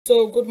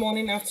So, good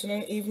morning,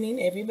 afternoon,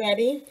 evening,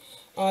 everybody.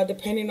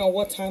 Depending on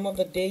what time of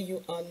the day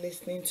you are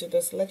listening to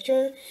this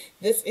lecture,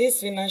 this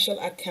is Financial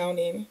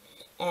Accounting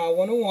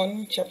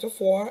 101, Chapter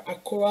 4,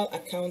 Accrual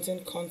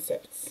Accounting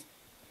Concepts.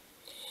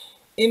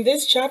 In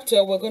this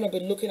chapter, we're going to be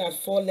looking at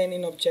four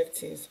learning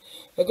objectives.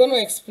 We're going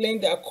to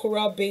explain the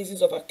accrual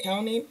basis of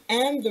accounting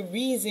and the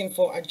reason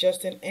for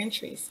adjusting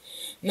entries.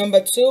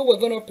 Number two, we're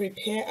going to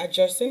prepare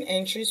adjusting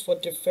entries for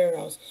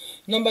deferrals.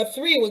 Number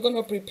three, we're going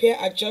to prepare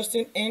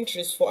adjusting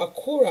entries for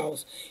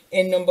accruals.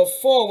 And number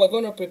four, we're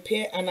going to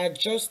prepare an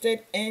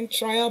adjusted end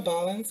trial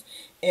balance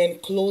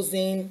and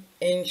closing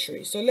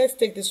entry. So let's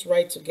take this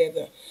right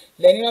together.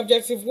 Learning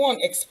objective one,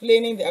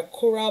 explaining the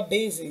accrual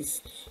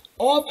basis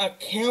of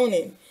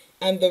accounting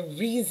and the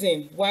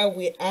reason why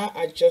we are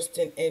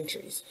adjusting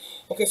entries.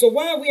 Okay, so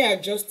why are we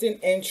adjusting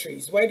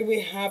entries? Why do we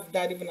have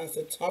that even as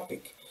a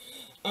topic?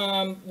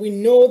 We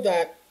know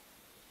that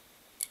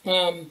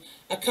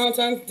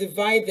accountants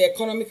divide the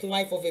economic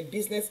life of a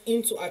business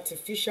into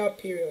artificial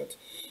periods.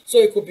 So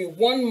it could be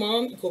 1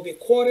 month, it could be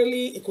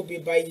quarterly, it could be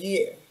by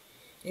year.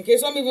 Okay,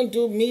 some even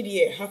do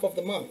mid-year, half of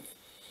the month.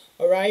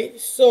 All right,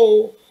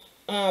 so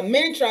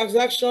many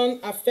transactions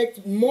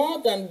affect more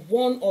than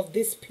one of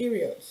these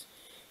periods,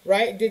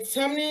 right?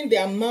 Determining the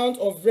amount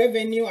of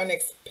revenue and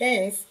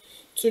expense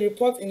to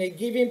report in a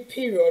given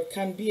period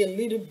can be a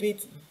little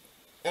bit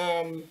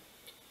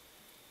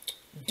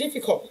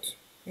difficult.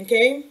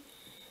 Okay,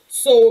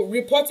 so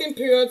reporting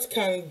periods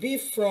can be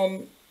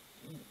from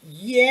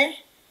year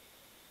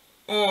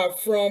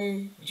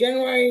from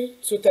January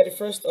to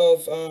 31st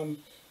of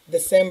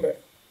December.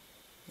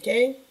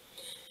 Okay,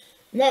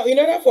 now in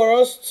order for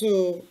us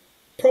to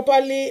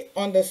properly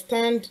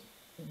understand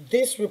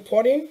this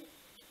reporting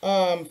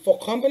for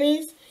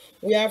companies,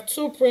 we have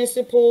two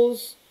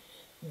principles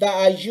that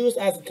are used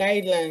as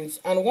guidelines,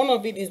 and one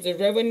of it is the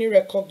revenue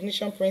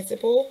recognition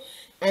principle,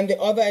 and the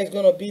other is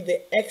going to be the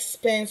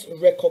expense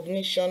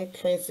recognition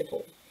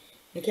principle.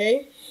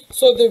 Okay,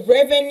 so the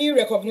revenue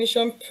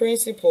recognition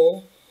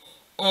principle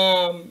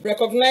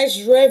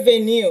recognize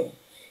revenue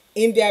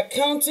in the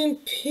accounting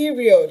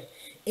period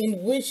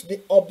in which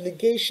the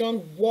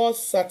obligation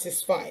was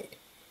satisfied.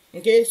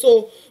 Okay,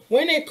 so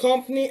when a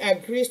company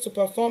agrees to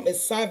perform a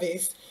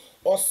service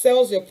or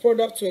sells a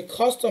product to a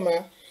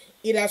customer,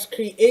 it has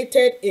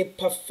created a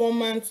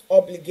performance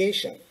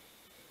obligation.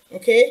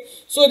 Okay,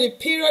 so the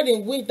period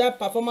in which that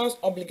performance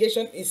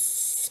obligation is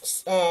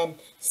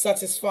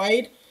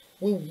satisfied,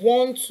 we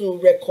want to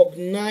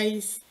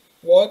recognize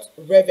what?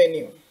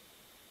 Revenue.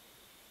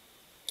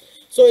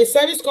 So a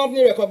service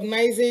company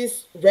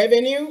recognizes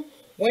revenue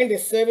when the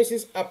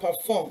services are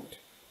performed.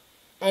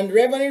 And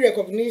revenue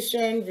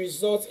recognition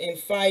results in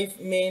five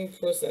main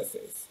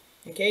processes.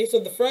 Okay, so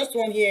the first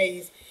one here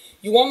is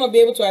you want to be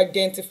able to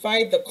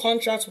identify the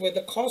contract with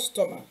the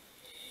customer.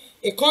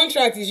 A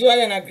contract is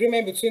usually an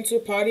agreement between two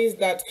parties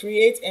that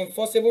creates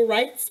enforceable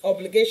rights,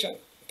 obligation.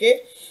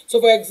 Okay,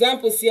 so for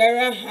example,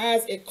 Sierra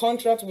has a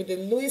contract with the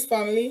Lewis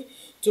family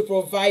to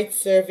provide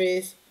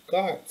service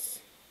guards.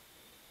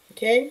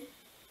 Okay,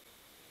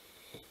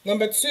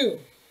 number two,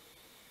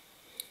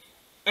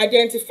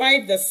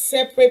 identify the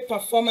separate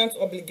performance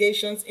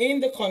obligations in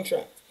the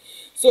contract.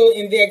 So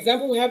in the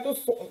example we have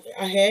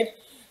ahead,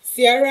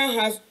 Sierra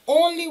has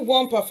only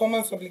one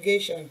performance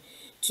obligation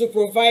to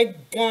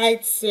provide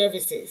guide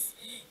services.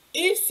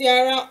 If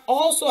Sierra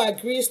also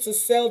agrees to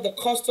sell the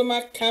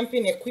customer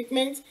camping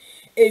equipment,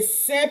 a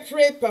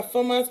separate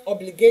performance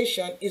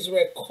obligation is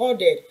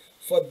recorded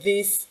for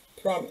this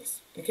promise.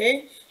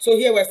 Okay, so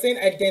here we're saying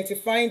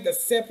identifying the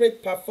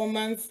separate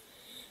performance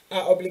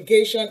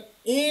obligation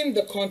in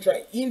the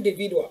contract,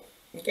 individual.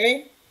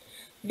 Okay,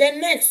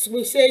 then next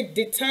we say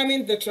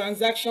determine the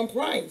transaction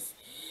price.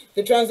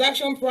 The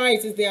transaction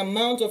price is the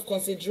amount of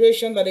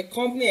consideration that a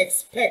company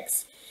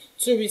expects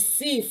to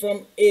receive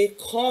from a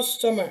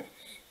customer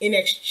in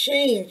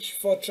exchange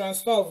for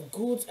transfer of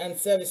goods and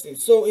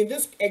services. So in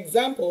this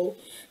example,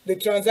 the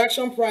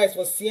transaction price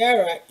for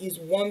Sierra is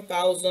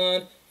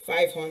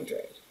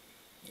 1,500.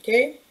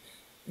 Okay,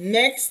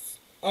 next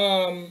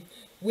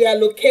we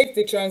allocate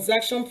the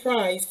transaction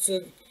price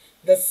to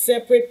the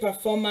separate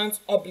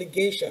performance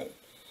obligation,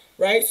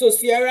 right? So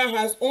Sierra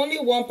has only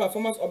one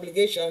performance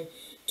obligation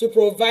to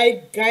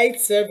provide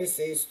guide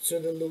services to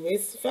the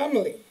Lewis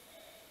family.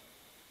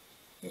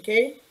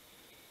 Okay,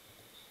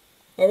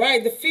 all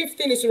right, the fifth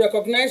thing is to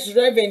recognize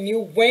revenue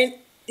when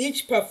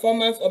each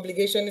performance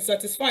obligation is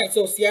satisfied.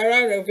 So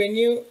Sierra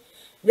revenue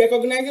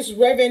recognizes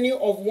revenue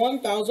of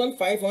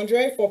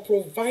 1,500 for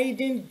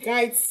providing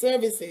guide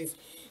services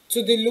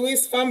to the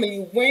Lewis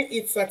family when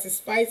it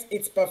satisfies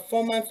its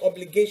performance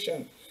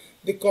obligation,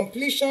 the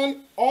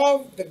completion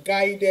of the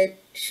guided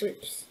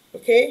trips.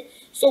 Okay,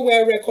 so we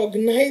are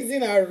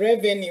recognizing our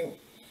revenue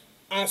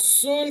as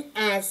soon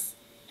as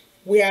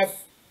we have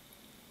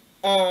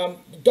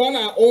done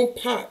our own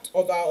part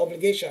of our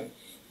obligation,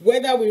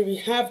 whether we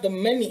have the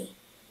money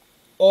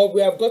or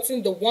we have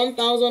gotten the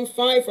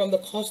 1,005 from the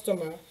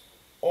customer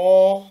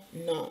or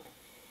not.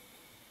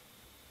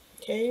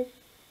 Okay,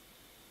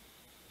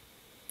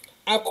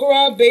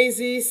 accrual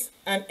basis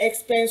and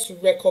expense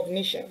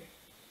recognition.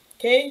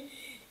 Okay,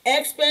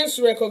 expense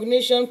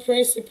recognition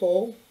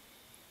principle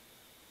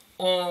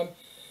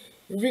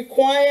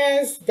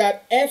requires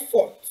that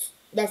effort,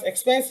 that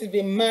expenses,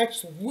 be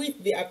matched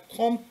with the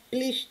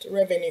accomplished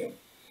revenue.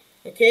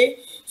 Okay,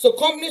 so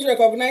companies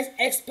recognize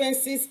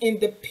expenses in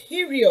the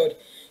period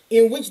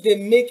in which they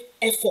make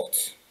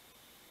effort,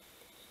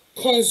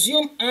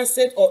 consume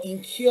asset, or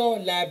incur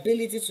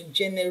liability to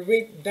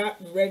generate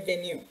that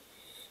revenue.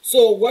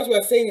 So what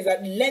we're saying is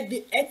that let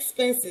the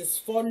expenses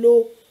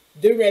follow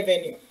the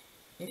revenue.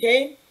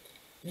 Okay,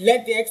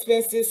 let the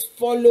expenses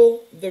follow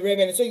the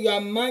revenue. So you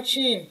are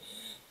matching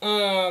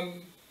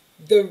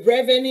the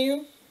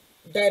revenue,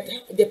 that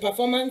the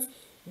performance,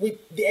 with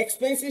the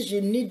expenses you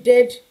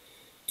needed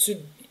to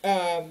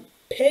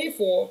pay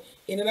for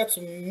in order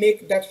to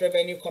make that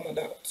revenue come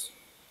about.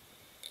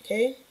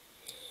 Okay,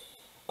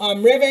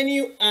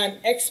 revenue and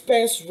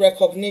expense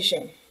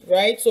recognition,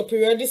 right? So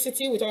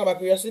periodicity, we talk about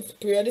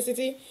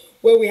periodicity,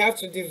 where we have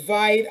to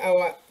divide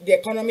the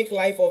economic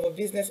life of a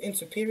business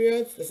into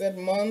periods. They said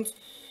month,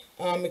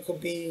 it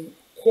could be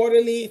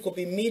quarterly, it could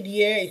be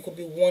mid-year, it could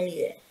be 1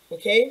 year.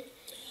 Okay,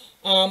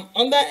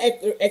 under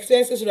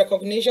expenses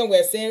recognition,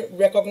 we're saying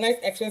recognize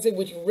expenses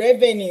with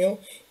revenue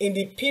in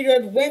the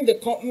period when the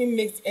company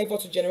makes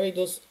effort to generate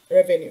those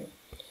revenue.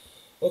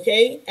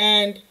 Okay,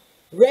 and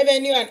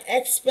revenue and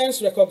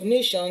expense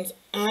recognitions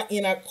are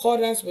in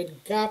accordance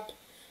with GAAP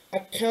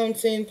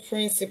accounting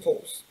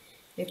principles.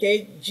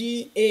 Okay,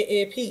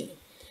 GAAP.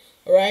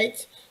 All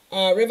right.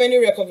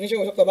 Revenue recognition,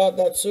 we talked about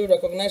that too.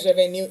 Recognize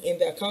revenue in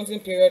the accounting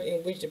period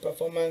in which the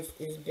performance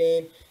is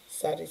being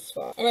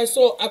satisfied. All right,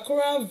 so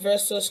accrual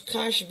versus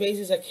cash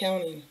basis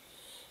accounting.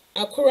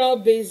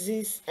 Accrual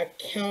basis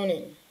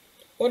accounting,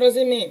 what does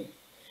it mean?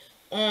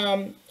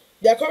 The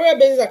accrual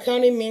basis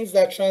accounting means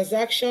that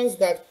transactions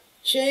that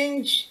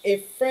change a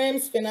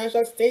firm's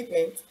financial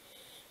statement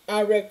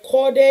are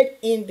recorded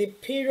in the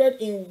period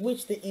in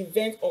which the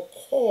event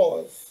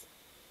occurs,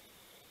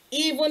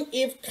 even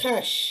if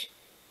cash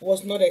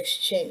was not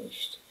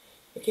exchanged.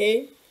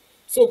 Okay,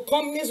 so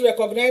companies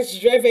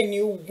recognize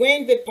revenue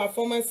when they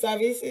perform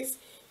services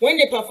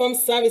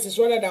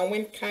rather than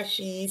when cash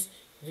is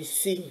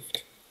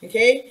received.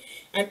 Okay,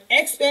 and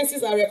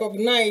expenses are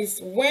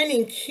recognized when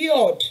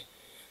incurred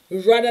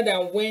rather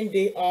than when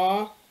they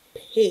are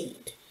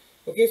paid.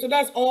 Okay, so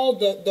that's all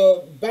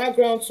the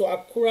background to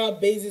accrual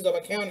basis of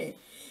accounting.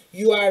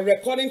 You are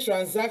recording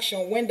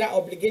transaction when that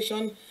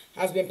obligation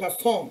has been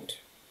performed,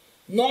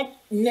 not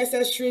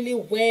necessarily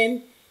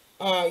when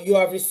you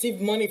have received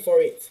money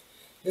for it.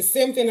 The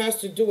same thing has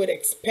to do with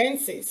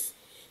expenses,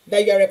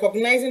 that you are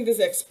recognizing this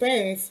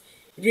expense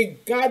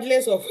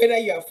regardless of whether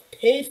you have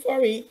paid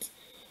for it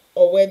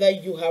or whether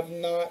you have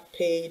not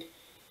paid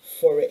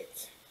for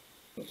it.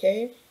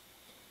 Okay,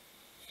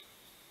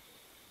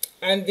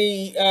 and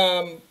the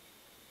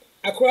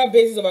accrual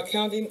basis of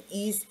accounting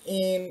is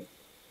in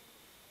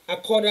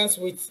accordance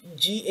with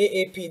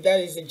GAAP, that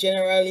is the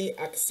generally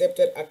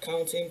accepted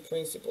accounting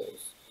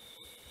principles.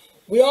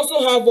 We also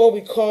have what we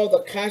call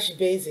the cash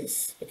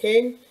basis.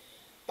 Okay,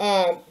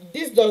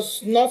 this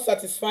does not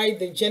satisfy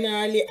the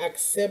generally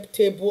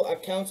acceptable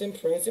accounting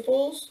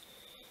principles,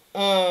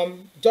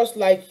 just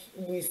like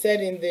we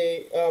said in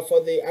the for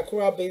the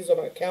accrual basis of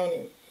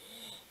accounting.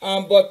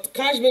 But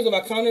cash basis of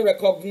accounting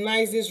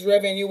recognizes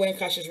revenue when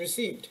cash is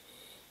received.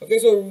 Okay,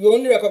 so you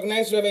only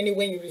recognize revenue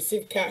when you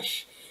receive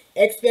cash.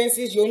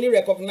 Expenses, you only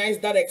recognize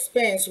that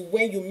expense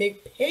when you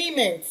make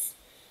payments,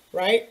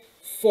 right,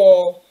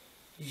 for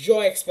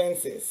your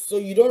expenses. So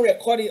you don't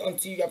record it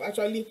until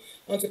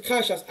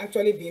cash has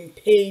actually been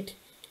paid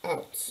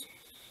out.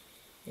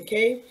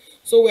 Okay,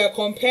 so we are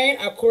comparing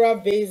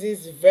accrual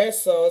basis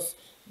versus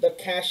the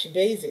cash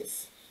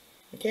basis.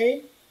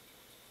 Okay,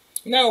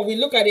 now we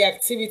look at the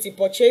activity: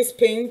 purchase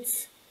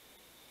paint,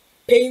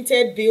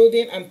 painted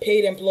building, and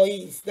paid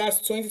employees. That's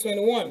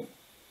 2021.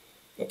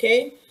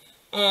 Okay,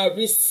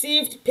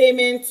 received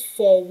payment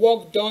for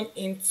work done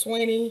in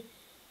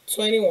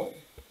 2021.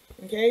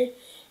 Okay,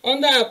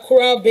 under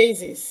accrual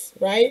basis,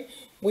 right,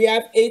 we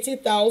have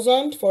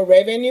 80,000 for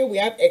revenue, we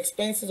have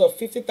expenses of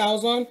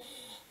 50,000,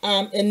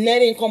 a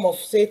net income of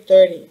say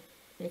 30.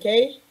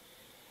 Okay,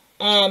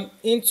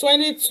 in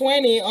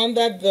 2020,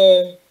 under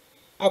the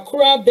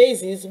accrual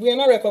basis, we are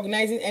not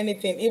recognizing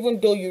anything,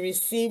 even though you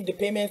received the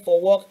payment for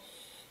work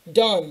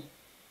done,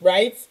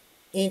 right?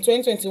 In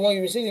 2021,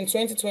 you received in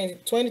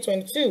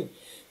 2022,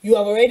 you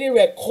have already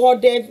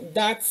recorded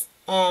that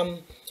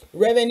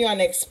revenue and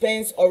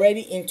expense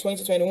already in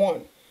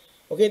 2021.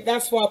 Okay,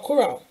 that's for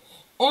accrual.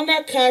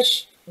 Under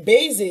cash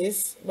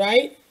basis,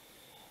 right,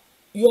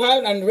 you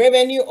have a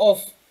revenue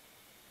of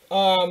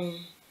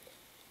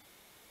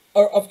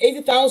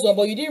 80,000,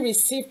 but you didn't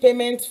receive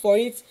payment for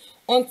it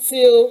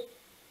until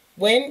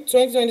when?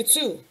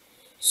 2022.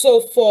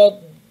 So for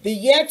the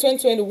year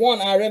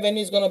 2021, our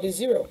revenue is going to be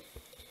 0.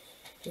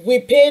 We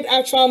paid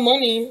actual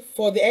money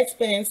for the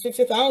expense,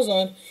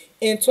 50,000,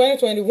 in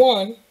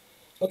 2021,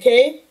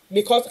 okay,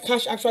 because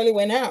cash actually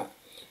went out,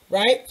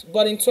 right?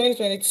 But in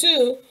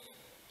 2022,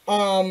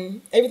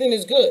 everything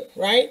is good,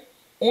 right?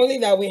 Only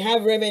that we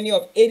have revenue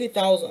of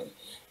 80,000.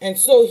 And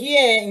so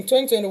here in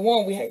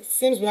 2021,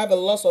 seems we have a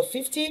loss of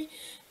 50,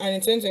 and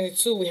in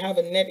 2022 we have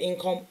a net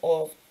income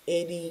of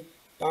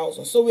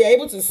 80,000. So we are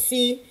able to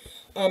see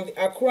the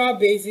accrual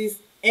basis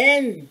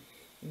and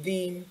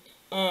the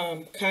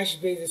cash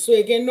basis. So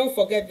again, don't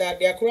forget that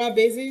the accrual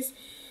basis,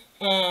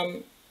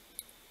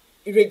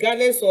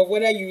 regardless of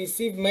whether you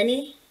receive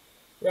money,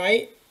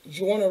 right,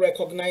 you want to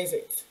recognize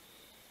it.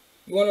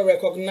 You want to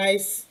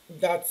recognize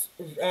that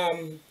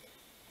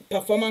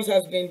performance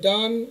has been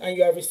done and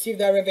you have received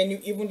that revenue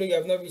even though you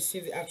have not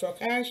received the actual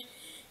cash.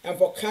 And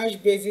for cash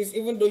basis,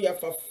 even though you have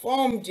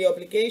performed the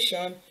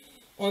obligation,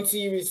 until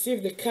you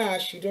receive the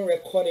cash, you don't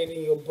record it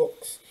in your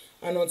books.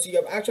 And until you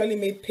have actually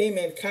made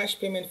payment, cash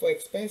payment for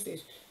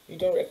expenses, you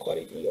don't record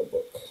it in your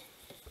book.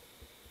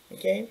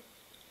 Okay?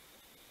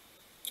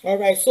 All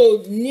right,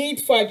 so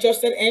need for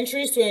adjusted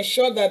entries to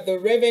ensure that the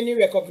revenue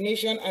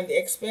recognition and the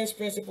expense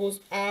principles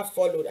are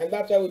followed. And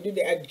that's why we do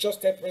the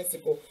adjusted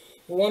principle.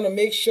 We want to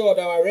make sure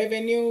that our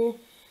revenue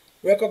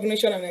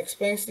recognition and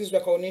expenses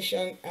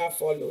recognition are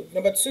followed.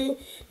 Number two,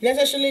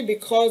 necessarily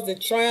because the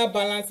trial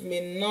balance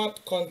may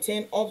not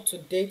contain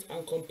up-to-date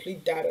and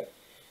complete data.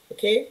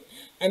 Okay,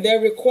 and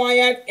they're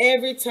required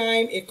every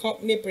time a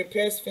company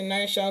prepares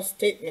financial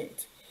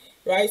statement,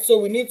 right? So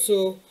we need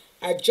to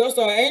adjust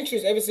our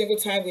entries every single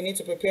time we need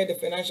to prepare the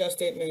financial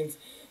statements.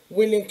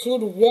 We'll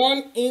include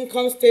one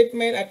income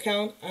statement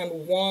account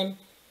and one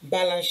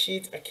balance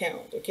sheet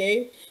account.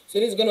 Okay, so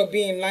this is going to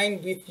be in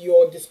line with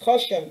your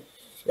discussion,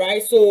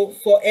 right? So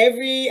for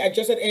every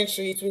adjusted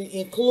entry, it will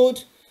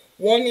include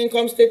one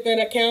income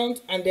statement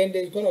account, and then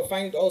they're going to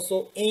find it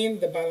also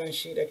in the balance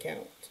sheet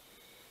account.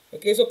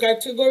 Okay, so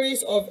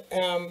categories of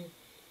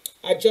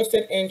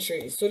adjusted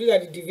entries. So these are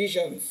the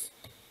divisions.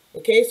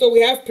 Okay, so we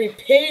have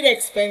prepaid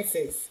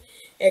expenses.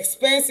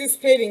 Expenses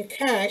paid in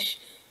cash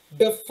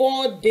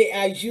before they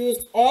are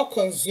used or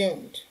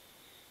consumed.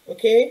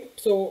 Okay,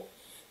 so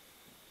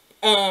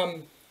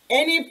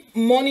any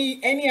money,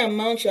 any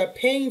amount you are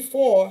paying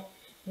for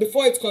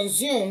before it's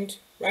consumed,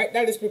 right,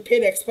 that is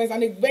prepaid expense.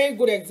 And a very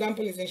good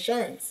example is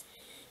insurance,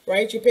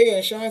 right? You pay your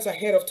insurance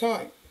ahead of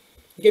time,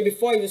 okay,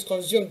 before it is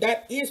consumed.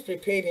 That is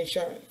prepaid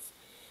insurance.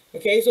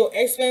 Okay, so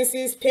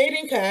expenses paid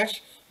in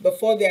cash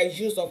before they are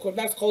used on code,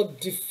 that's called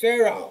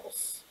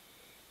deferrals.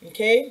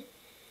 Okay,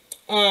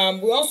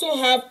 we also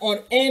have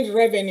unearned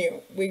revenue.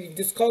 We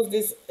discussed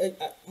this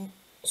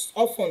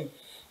often,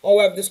 or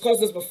we have discussed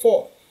this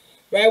before,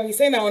 right? We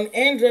say that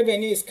unearned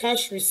revenue is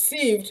cash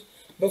received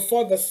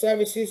before the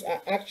services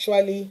are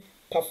actually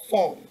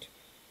performed.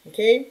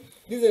 Okay,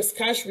 this is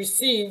cash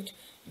received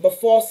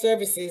before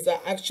services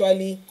are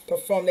actually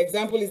performed. The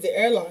example is the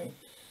airline,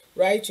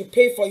 right? You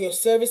pay for your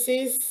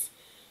services,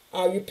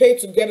 you pay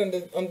to get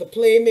on the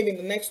plane maybe in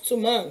the next 2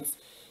 months.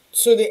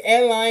 So the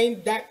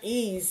airline, that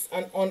is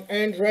an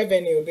unearned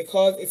revenue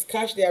because it's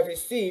cash they have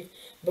received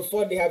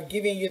before they have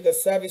given you the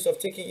service of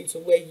taking you to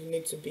where you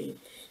need to be.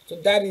 So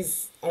that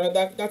is a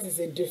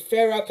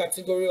deferral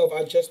category of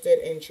adjusted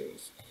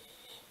entries.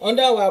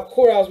 Under our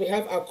accruals, we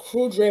have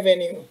accrued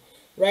revenue,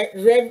 right?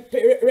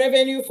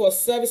 Revenue for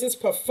services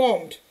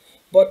performed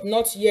but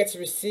not yet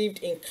received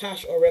in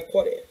cash or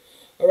recorded.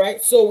 All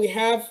right, so we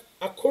have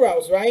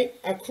accruals, right?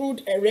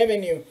 Accrued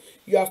revenue.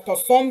 You have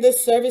performed the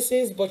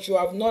services, but you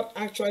have not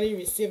actually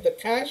received the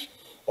cash,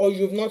 or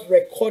you've not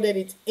recorded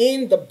it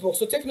in the book.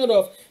 So take note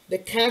of the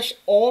cash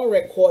or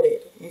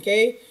recorded.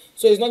 Okay,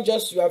 so it's not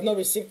just you have not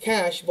received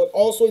cash, but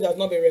also it has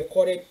not been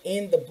recorded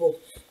in the book.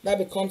 That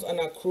becomes an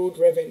accrued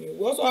revenue.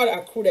 We also had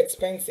accrued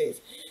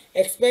expenses.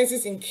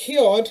 Expenses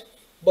incurred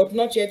but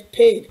not yet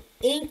paid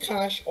in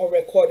cash or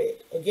recorded.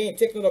 Again,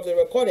 take note of the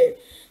recorded.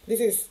 This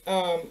is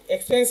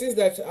expenses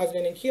that has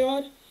been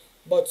incurred,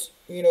 but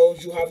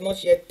you have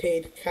not yet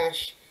paid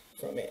cash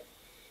from it.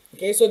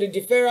 Okay, so the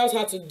deferrals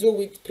have to do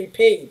with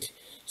prepaid,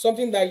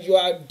 something that you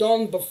are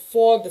done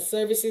before the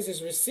services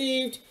is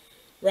received,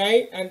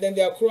 right? And then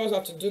the accruals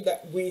have to do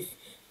that with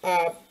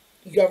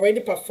you have already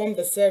performed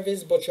the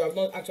service, but you have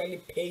not actually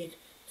paid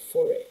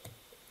for it.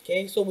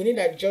 Okay, so we need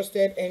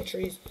adjusted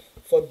entries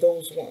for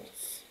those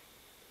ones.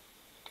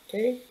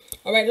 Okay,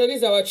 all right, so this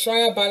is our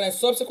trial balance.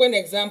 Subsequent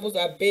examples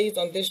are based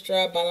on this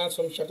trial balance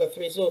from chapter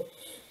 3. So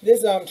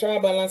this trial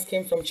balance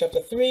came from chapter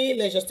 3.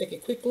 Let's just take a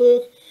quick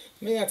look.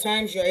 Many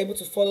times you're able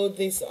to follow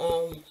these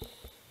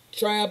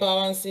trial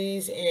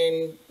balances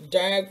and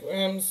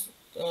diagrams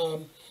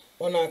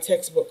on our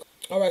textbook.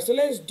 All right, so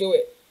let's do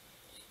it.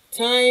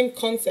 Time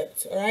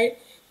concept. All right,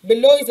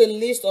 below is a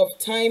list of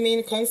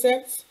timing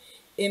concepts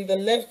in the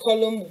left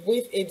column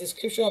with a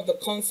description of the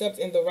concept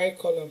in the right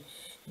column.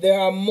 There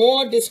are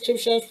more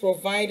descriptions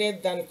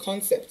provided than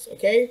concepts.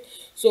 Okay,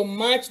 so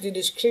match the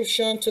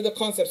description to the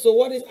concept. So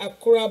what is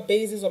accrual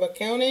basis of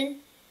accounting?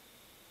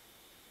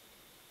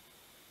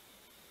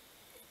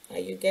 Are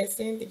you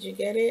guessing? Did you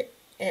get it?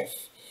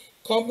 F.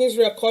 Companies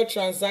record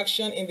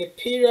transaction in the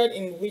period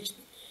in which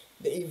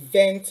the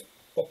event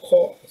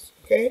occurs.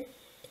 Okay,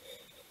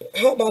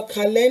 how about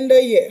calendar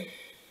year?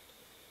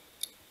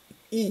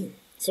 E.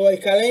 So a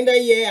calendar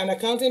year, an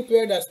accounting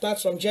period that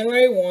starts from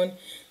January 1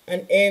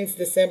 and ends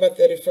December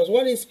 31st.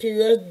 What is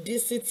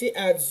periodicity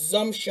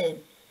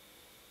assumption?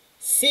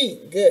 C,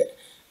 good.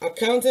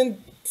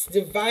 Accounting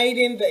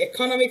dividing the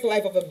economic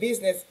life of a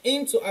business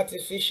into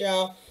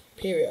artificial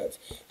periods.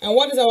 And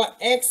what is our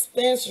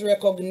expense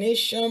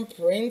recognition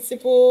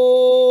principle?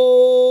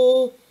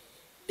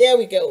 There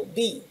we go,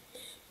 B.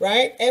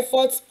 Right?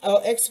 Efforts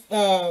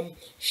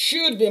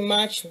should be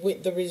matched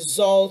with the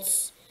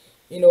results,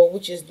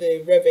 which is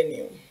the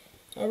revenue.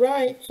 All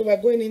right, so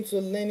we're going into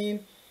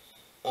learning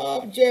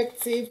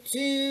objective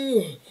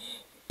 2.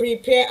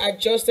 Prepare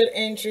adjusted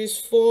entries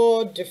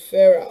for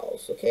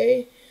deferrals.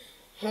 Okay,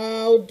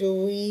 how do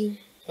we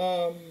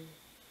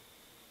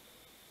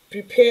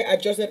prepare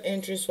adjusted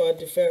entries for our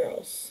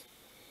deferrals?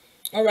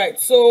 All right,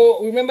 so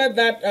remember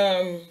that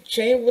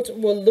chain what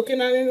we're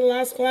looking at in the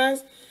last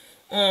class,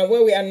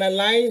 where we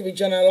analyzed, we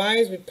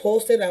journalized, we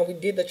posted, and we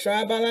did the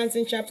trial balance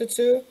in chapter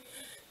 2.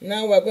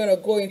 Now we're going to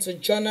go into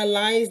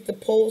journalize the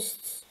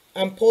posts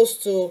and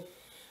post to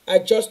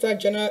adjusted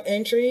journal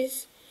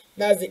entries.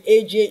 That's the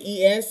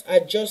AJES,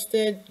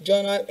 adjusted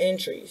journal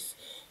entries.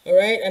 All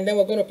right, and then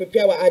we're going to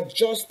prepare our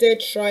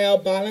adjusted trial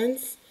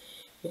balance.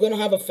 We're going to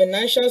have a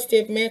financial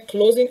statement,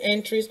 closing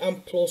entries,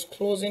 and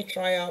closing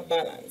trial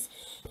balance.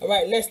 All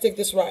right, let's take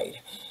this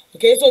ride.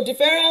 Okay, so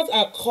deferrals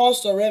are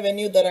costs or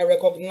revenue that are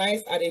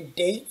recognized at a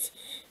date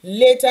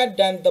later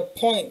than the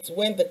point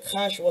when the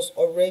cash was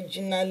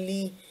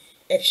originally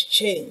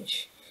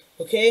exchanged.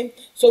 Okay,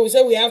 so we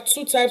said we have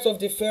two types of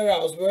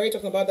deferrals. We're already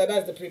talking about that.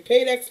 That's the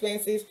prepaid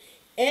expenses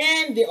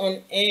and the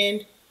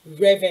unearned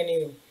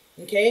revenue.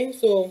 Okay,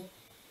 so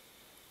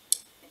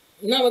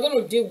now we're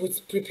going to deal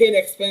with prepaid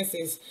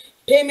expenses.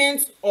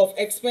 Payments of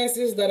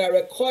expenses that are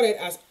recorded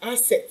as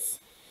assets,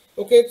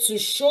 okay, to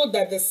show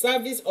that the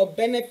service or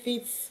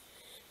benefits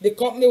the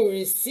company will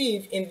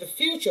receive in the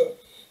future.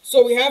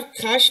 So we have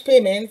cash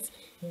payments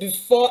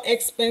before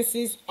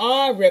expenses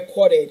are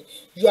recorded.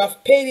 You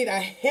have paid it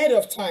ahead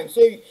of time.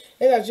 So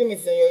let's assume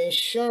it's your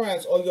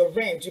insurance or your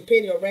rent. You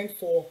paid your rent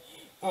for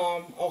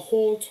a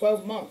whole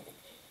 12 months,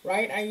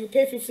 right? And you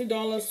pay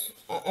 $50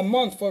 a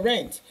month for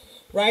rent,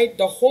 right?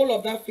 The whole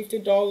of that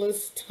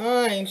 $50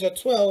 times your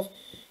 12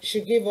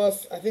 should give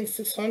us, I think,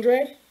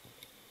 600,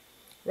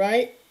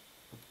 right?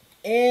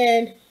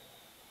 And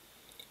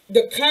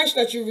the cash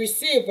that you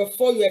receive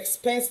before you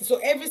expense, so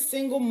every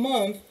single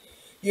month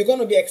you're going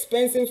to be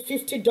expensing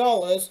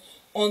 $50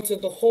 until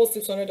the whole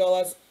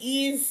 $600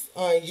 is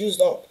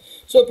used up.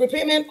 So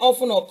prepayment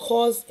often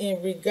occurs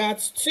in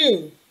regards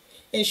to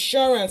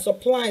insurance,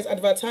 supplies,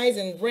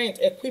 advertising, rent,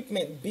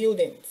 equipment,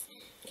 buildings,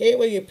 okay,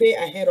 where you pay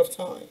ahead of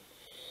time.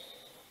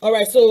 All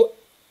right, so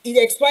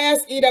it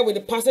expires either with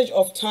the passage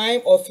of time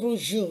or through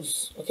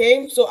use.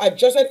 Okay, so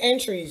adjusted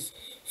entries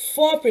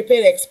for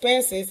prepaid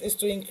expenses is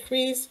to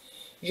increase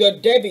your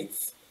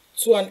debits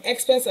to an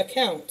expense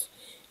account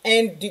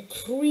and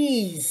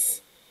decrease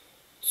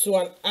to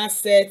an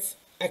asset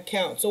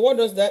account. So what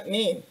does that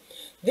mean?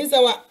 This is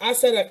our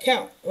asset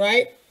account,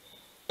 right?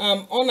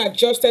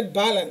 Unadjusted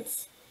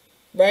balance,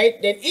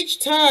 right? Then each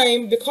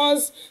time,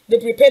 because the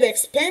prepaid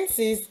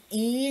expenses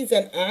is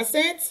an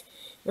asset,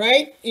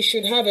 right, it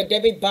should have a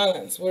debit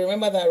balance. We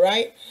remember that,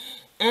 right?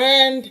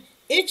 And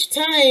each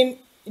time,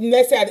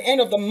 let's say at the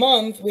end of the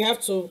month, we have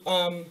to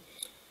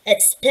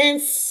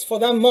expense for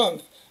that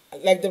month,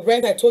 like the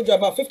rent I told you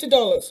about,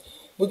 $50.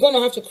 We're going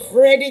to have to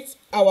credit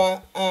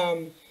our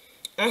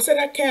asset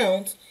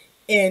account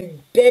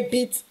and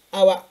debit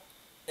our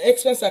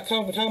expense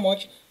account with how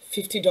much?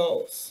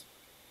 $50.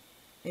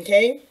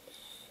 Okay?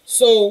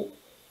 So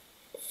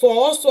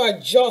for us to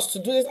adjust, to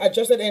do this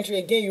adjusted entry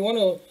again, you want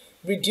to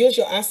reduce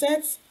your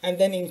assets and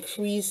then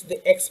increase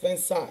the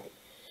expense side,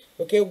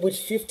 okay, with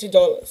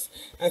 $50.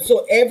 And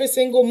so every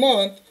single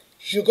month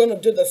you're going to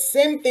do the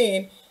same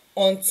thing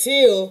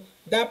until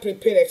that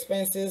prepaid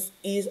expenses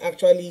is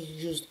actually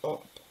used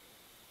up.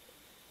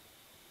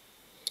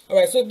 All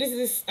right, so this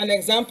is an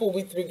example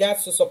with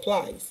regards to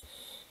supplies.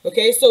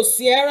 Okay, so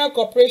Sierra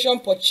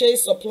Corporation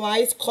purchased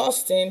supplies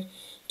costing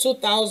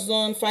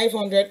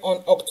 $2,500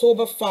 on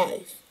October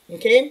 5.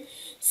 Okay,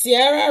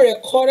 Sierra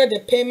recorded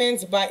the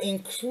payments by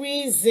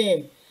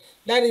increasing,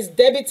 that is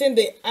debiting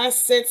the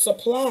asset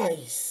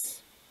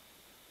supplies.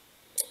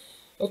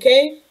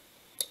 Okay,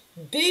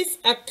 this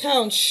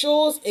account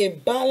shows a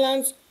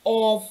balance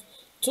of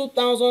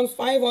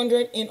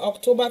 $2,500 in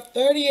October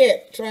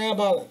 30th trial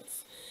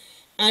balance.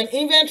 An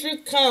inventory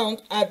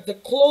count at the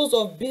close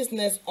of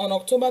business on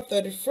October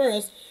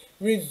 31st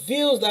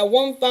reveals that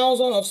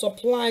 1,000 of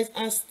supplies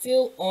are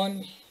still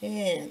on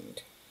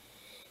hand.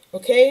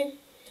 Okay,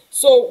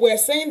 so we're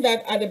saying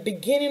that at the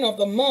beginning of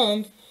the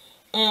month,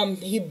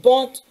 he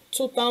bought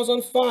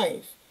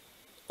 2,005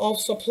 of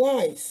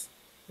supplies,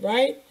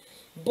 right?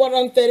 But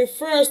on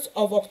 31st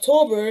of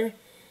October,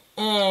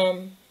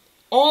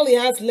 all he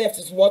has left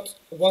is what?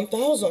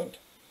 1,000.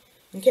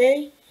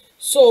 Okay,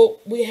 so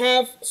we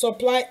have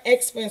supply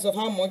expense of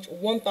how much?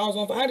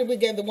 1,000. How did we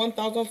get the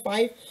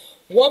 1,005?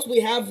 What we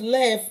have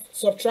left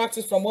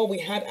subtracted from what we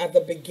had at the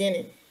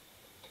beginning.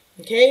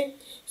 Okay,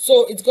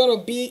 so it's going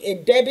to be a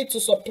debit to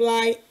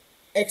supply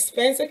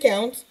expense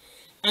account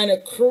and a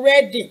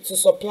credit to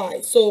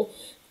supply. So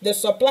the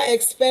supply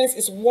expense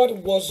is what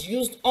was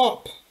used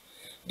up.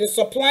 The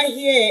supply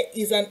here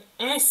is an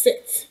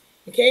asset.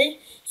 Okay,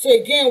 so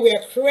again, we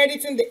are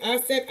crediting the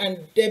asset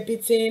and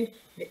debiting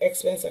the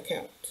expense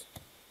account.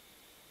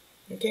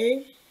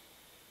 Okay,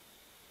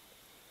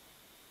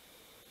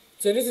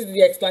 so this is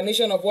the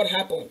explanation of what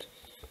happened.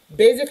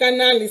 Basic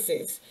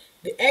analysis.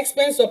 The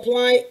expense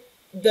supply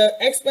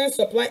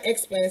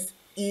expense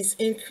is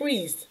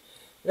increased,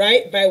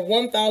 right, by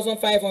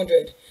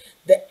 1,500.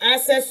 The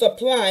asset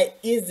supply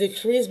is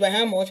decreased by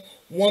how much?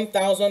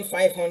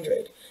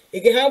 1,500.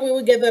 Again, how will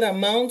we get that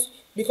amount?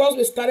 Because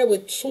we started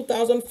with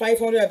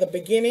 2,500 at the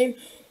beginning,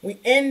 we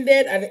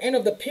ended at the end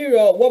of the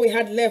period, what we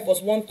had left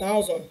was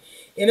 1,000.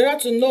 In order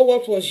to know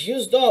what was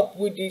used up,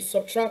 we did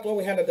subtract what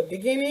we had at the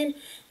beginning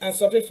and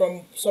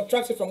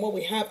subtract it from what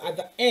we have at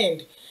the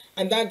end,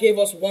 and that gave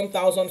us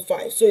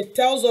 1,005. So it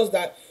tells us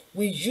that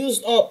we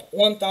used up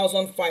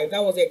 1,005.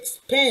 That was the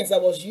expense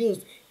that was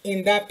used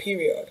in that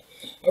period.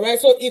 All right,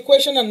 so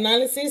equation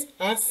analysis,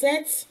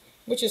 assets,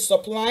 which is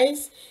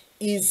supplies,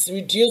 is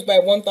reduced by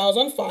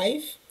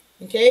 1,005.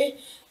 Okay,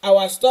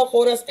 our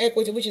stockholders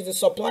equity, which is the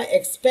supply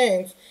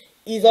expense,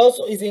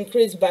 is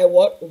increased by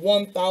what?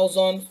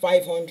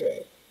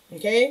 1,500.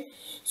 Okay,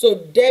 so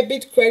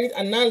debit credit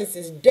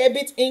analysis,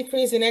 debit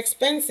increase in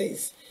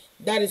expenses,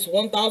 that is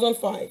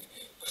 1,005.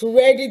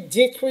 Credit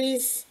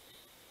decrease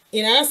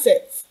in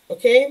assets,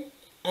 okay,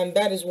 and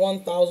that is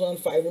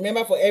 1,005.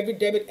 Remember, for every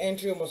debit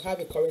entry, we must have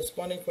a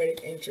corresponding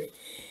credit entry.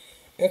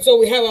 And so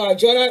we have our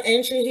journal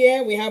entry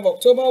here. We have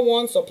October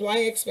 1, supply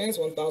expense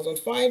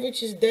 1,005,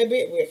 which is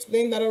debit. We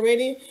explained that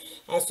already.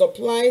 Our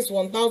supplies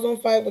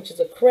 1,005, which is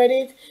a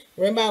credit.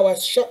 Remember our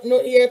short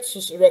note here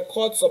to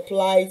record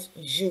supplies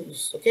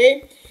used,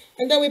 okay?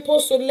 And then we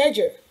post to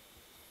ledger,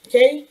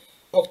 okay?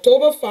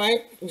 October 5,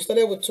 we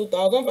started with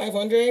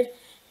 2,500.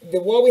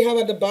 What we have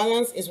at the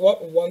balance is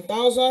what?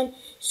 1,000.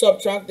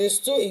 Subtract this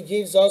 2, it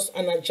gives us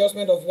an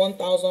adjustment of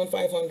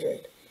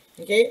 1,500.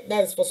 Okay,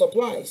 that is for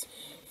supplies.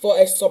 For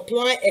a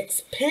supply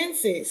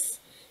expenses,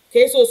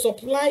 okay, so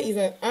supply is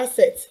an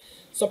asset,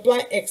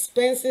 supply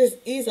expenses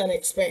is an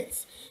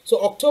expense.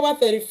 So October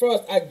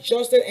 31st,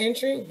 adjusted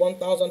entry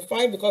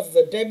 1,005 because it's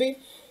a debit.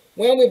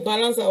 When we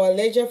balance our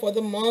ledger for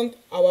the month,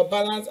 our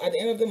balance at the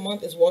end of the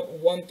month is what?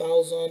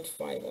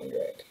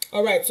 1,500.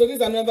 All right, so this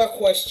is another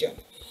question.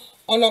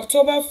 On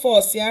October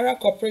 4, Sierra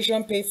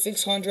Corporation paid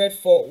 $600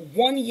 for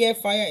 1-year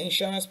fire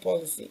insurance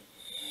policy.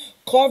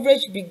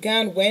 Coverage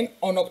began when?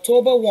 On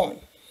October 1.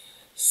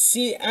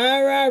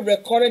 Sierra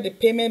recorded the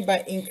payment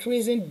by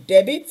increasing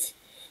debit,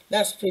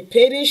 that's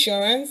prepaid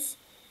insurance,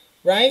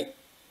 right?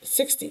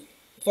 60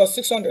 for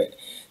 600.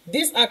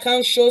 This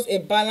account shows a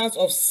balance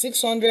of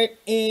 600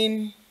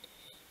 in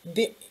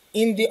the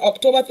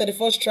October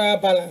 31st trial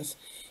balance.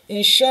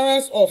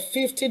 Insurance of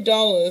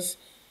 $50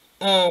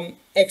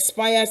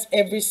 expires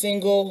every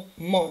single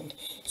month.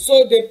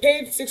 So they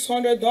paid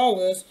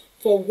 $600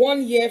 for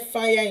 1-year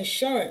fire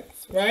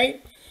insurance,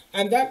 right?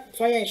 And that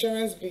fire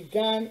insurance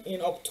began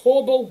in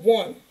October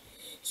 1.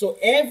 So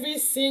every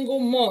single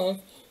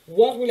month,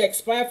 what will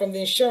expire from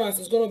the insurance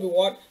is going to be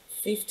what?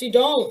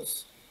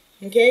 $50.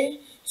 Okay?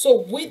 So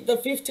with the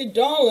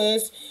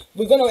 $50,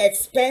 we're going to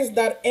expense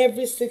that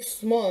every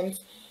 6 months,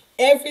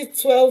 every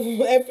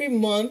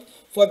month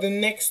for the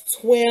next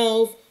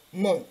 12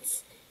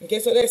 months. Okay,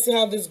 so let's see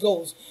how this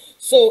goes.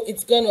 So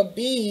it's going to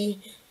be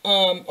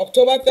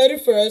October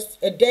 31st,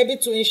 a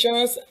debit to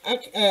insurance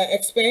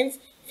expense,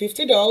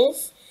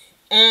 $50.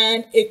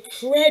 And a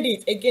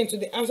credit again to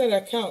the asset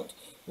account,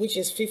 which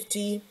is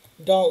 $50.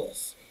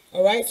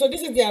 All right, so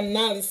this is the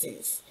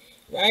analysis,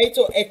 right?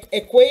 So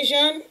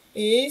equation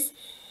is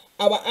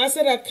our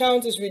asset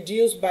account is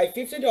reduced by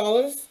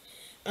 $50,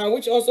 and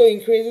which also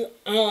increases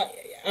our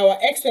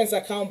expense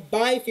account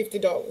by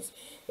 $50.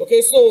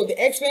 Okay, so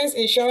the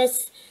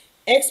insurance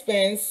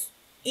expense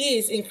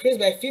is increased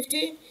by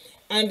 50,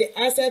 and the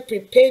asset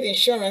prepaid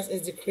insurance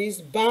is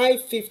decreased by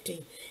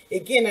 50.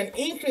 Again, an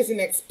increase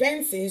in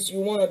expenses you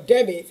want to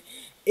debit,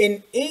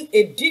 in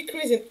a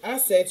decrease in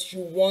assets you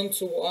want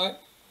to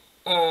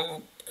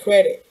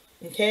credit.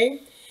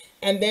 Okay,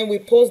 and then we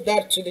post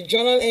that to the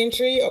journal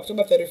entry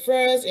October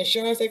 31st.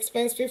 Insurance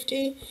expense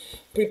 50,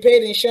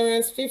 prepaid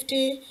insurance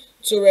 50,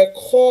 to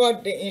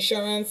record the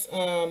insurance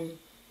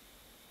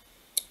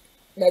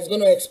that's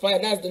going to expire.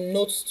 That's the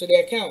notes to the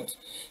account.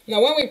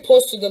 Now when we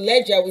post to the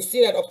ledger, we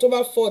see that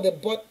October 4 they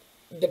bought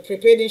the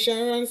prepaid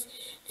insurance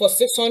for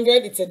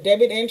 $600. It's a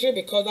debit entry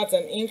because that's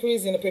an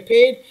increase in the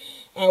prepaid,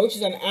 which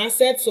is an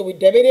asset, so we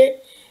debit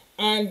it.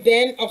 And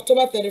then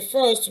October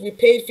 31st, we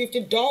paid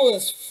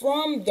 $50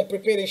 from the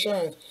prepaid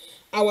insurance.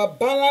 Our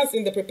balance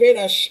in the prepaid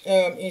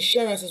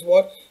insurance is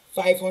what?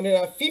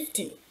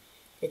 $550.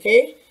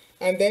 Okay,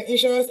 and then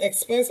insurance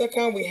expense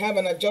account, we have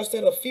an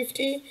adjusted of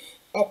 50.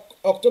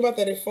 October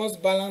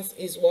 31st balance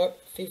is what?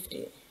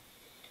 50.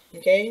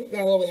 Okay,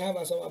 that's what we have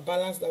as our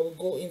balance that will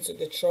go into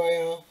the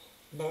trial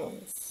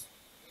balance.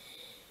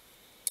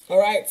 All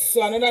right,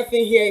 so another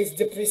thing here is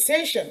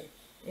depreciation.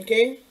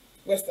 Okay,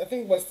 I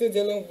think we're still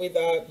dealing with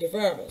the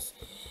verbs.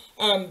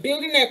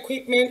 Building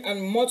equipment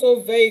and motor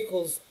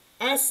vehicles,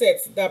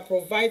 assets that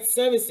provide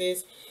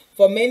services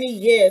for many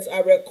years,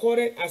 are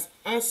recorded as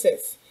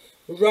assets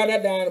rather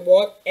than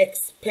what,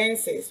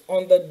 expenses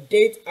on the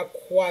date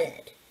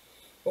acquired.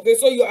 Okay,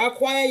 so you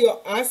acquire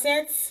your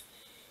assets,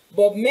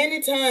 but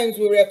many times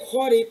we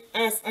record it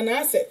as an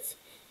asset.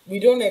 We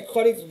don't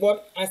record it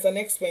what, as an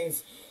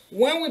expense.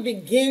 When we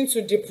begin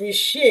to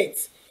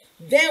depreciate,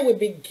 then we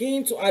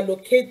begin to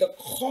allocate the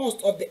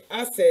cost of the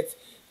asset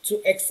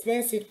to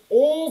expense it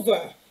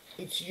over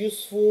its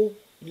useful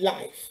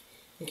life.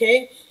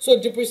 Okay, so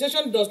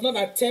depreciation does not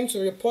attempt to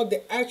report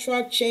the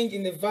actual change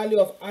in the value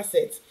of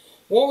assets.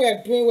 What we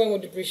are doing when we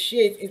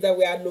depreciate is that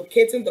we are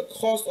allocating the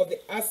cost of the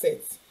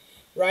assets,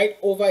 right,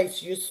 over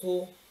its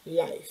useful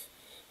life.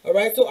 All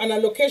right, so an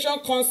allocation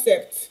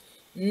concept,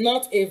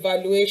 not a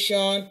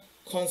valuation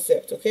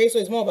concept. Okay, so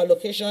it's more of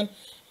allocation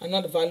and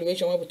not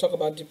valuation when we talk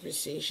about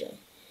depreciation.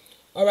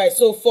 All right,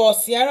 so for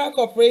Sierra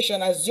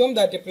Corporation, assume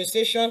that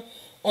depreciation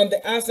on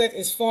the asset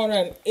is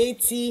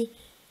 $480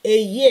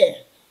 a year,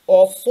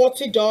 or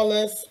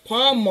 $40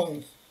 per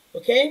month.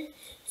 Okay,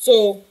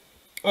 so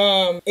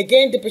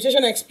again,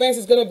 depreciation expense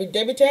is going to be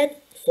debited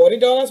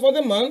 $40 for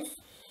the month,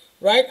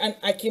 right? And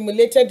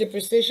accumulated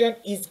depreciation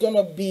is going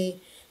to be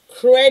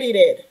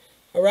credited,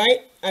 all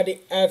right, at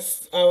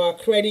our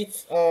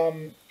credit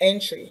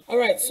entry. All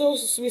right, so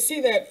we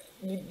see that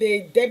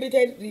they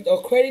debited it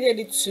or credited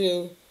it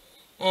to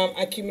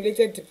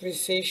accumulated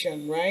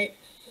depreciation, right?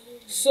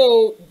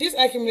 So this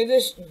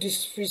accumulated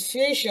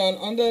depreciation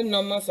under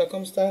normal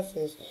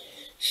circumstances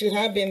should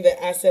have been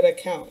the asset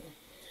account,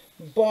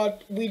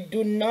 but we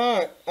do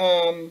not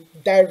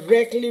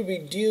directly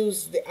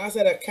reduce the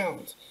asset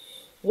account.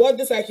 What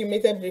this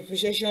accumulated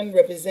depreciation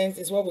represents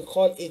is what we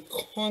call a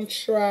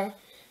contra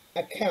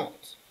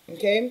account.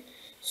 Okay,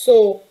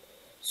 so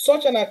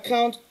such an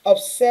account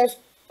offsets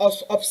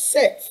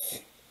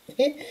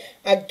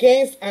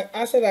against an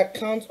asset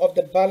account of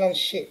the balance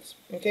sheet.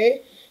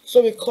 Okay,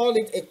 so we call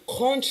it a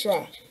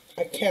contra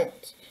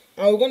account,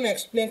 and we're going to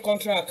explain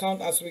contra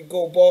account as we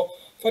go, but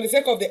for the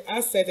sake of the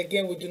asset,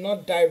 again, we do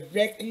not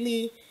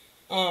directly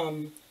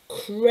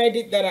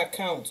credit that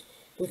account.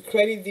 We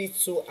credit it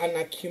to an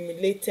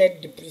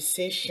accumulated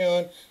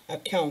depreciation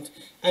account,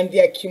 and the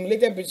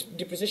accumulated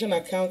depreciation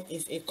account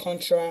is a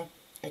contra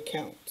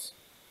account.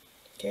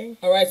 Okay,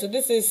 all right, so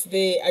this is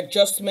the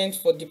adjustment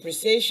for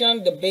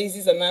depreciation, the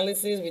basis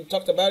analysis. We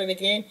talked about it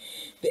again.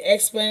 The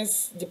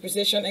expense,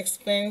 depreciation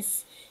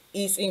expense,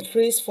 is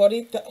increased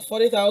 $40.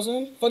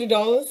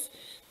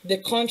 The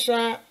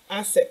contra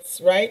assets,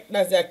 right,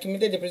 that's the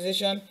accumulated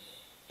depreciation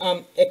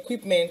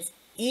equipment,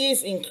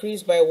 is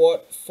increased by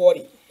what,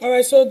 40. All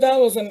right, so that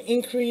was an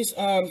increase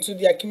to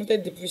the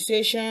accumulated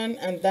depreciation,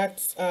 and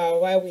that's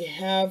why we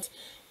have,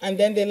 and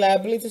then the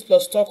liabilities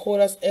plus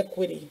stockholders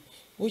equity,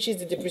 which is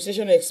the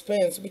depreciation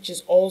expense, which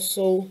is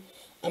also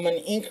an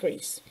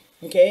increase.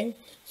 Okay,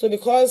 so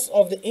because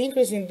of the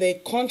increase in the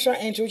contra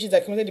entry, which is the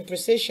accumulated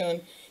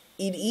depreciation,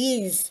 it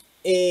is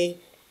a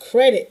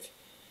credit,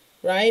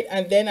 right?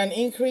 And then an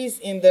increase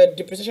in the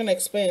depreciation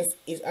expense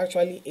is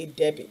actually a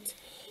debit.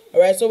 All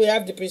right, so we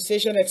have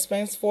depreciation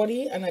expense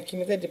 40 and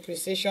accumulated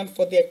depreciation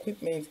for the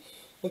equipment,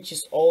 which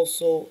is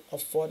also a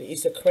 40.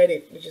 It's a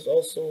credit, which is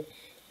also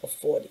a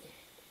 40.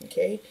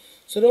 Okay,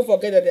 so don't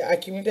forget that the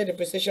accumulated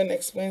depreciation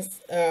expense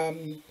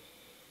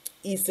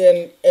is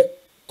a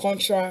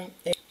contra.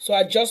 So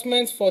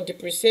adjustments for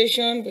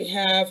depreciation, we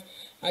have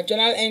a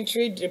journal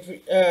entry,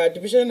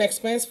 depreciation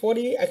expense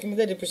 40,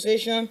 accumulated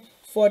depreciation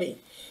 40.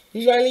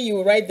 Usually you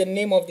will write the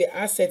name of the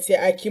assets here,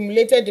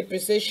 accumulated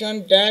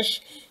depreciation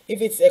dash, if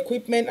it's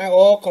equipment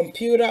or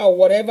computer or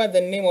whatever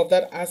the name of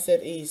that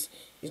asset is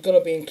going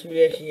to be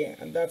included here,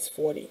 and that's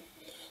 40.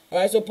 All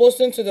right, so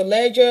posting to the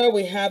ledger,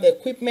 we have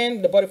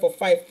equipment, the body for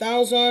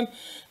 5,000.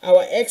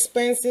 Our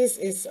expenses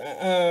is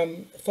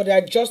for the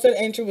adjusted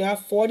entry, we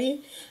have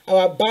 40.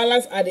 Our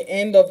balance at the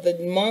end of the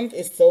month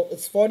is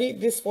it's 40.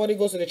 This 40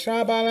 goes to the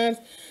trial balance.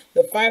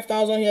 The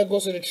 5,000 here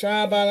goes to the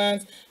trial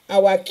balance.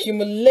 Our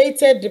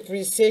accumulated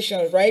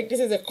depreciation, right?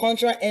 This is a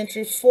contra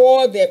entry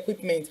for the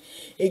equipment.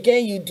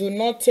 Again, you do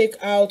not take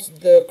out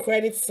the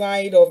credit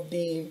side of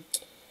the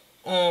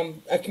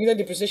accumulated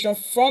depreciation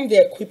from the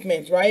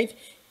equipment, right?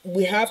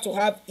 We have to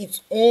have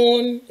its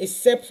own, a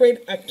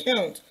separate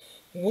account,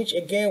 which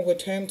again would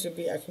tend to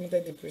be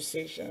accumulated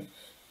depreciation,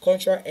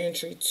 contra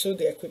entry to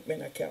the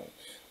equipment account.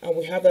 And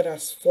we have that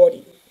as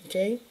 40,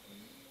 okay?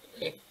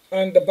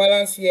 And the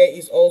balance here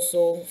is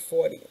also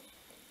 40.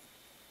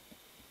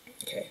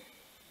 Okay.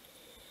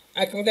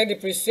 Accumulated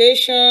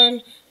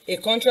depreciation, a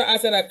contra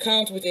asset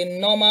account with a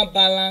normal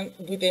balance,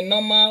 with a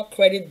normal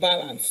credit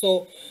balance.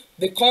 So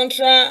the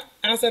contra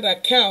asset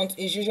account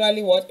is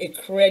usually what, a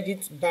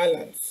credit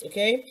balance,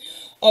 okay?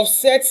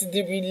 Offsets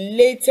the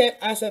related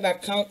asset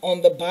account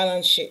on the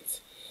balance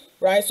sheet,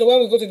 right? So when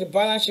we go to the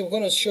balance sheet, we're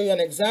going to show you an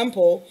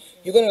example.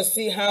 You're going to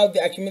see how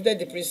the accumulated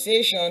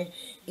depreciation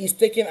is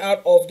taken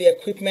out of the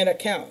equipment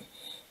account.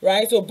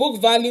 right? So book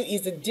value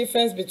is the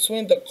difference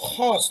between the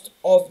cost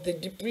of the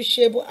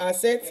depreciable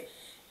asset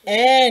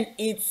and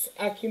its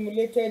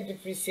accumulated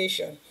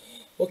depreciation.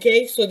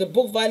 Okay, so the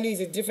book value is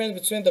the difference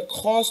between the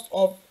cost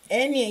of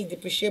any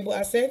depreciable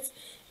assets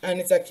and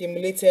its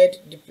accumulated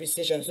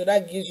depreciation. So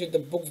that gives you the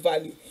book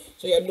value.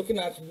 So you're looking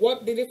at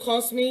what did it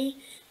cost me,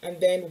 and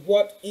then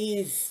what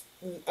is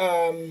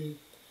the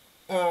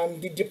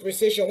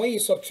depreciation. When you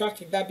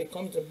subtract it, that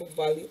becomes the book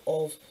value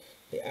of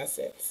the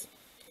assets.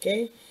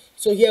 Okay,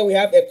 so here we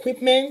have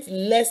equipment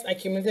less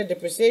accumulated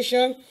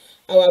depreciation.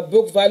 Our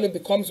book value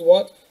becomes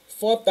what?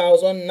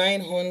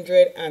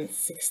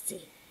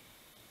 4,960.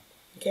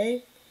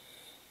 Okay.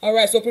 All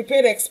right, so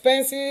prepaid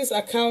expenses,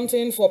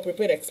 accounting for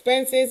prepaid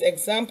expenses.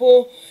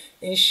 Example,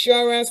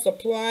 insurance,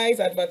 supplies,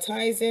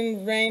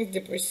 advertising, rent,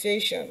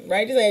 depreciation,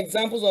 right? These are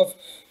examples of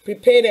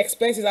prepaid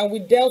expenses, and we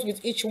dealt with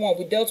each one.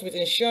 We dealt with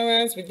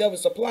insurance, we dealt with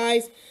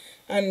supplies,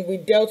 and we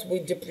dealt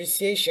with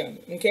depreciation,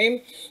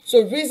 okay?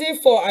 So reason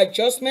for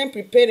adjustment,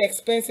 prepaid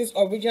expenses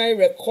originally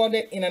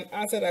recorded in an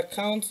asset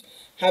account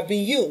have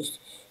been used.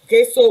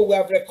 Okay, so we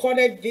have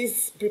recorded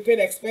these prepaid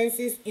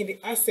expenses in the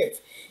asset.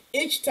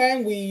 Each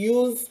time we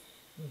use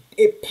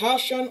a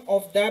portion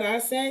of that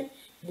asset,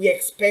 we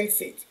expense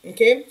it.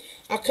 Okay,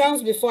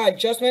 accounts before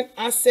adjustment,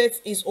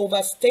 assets is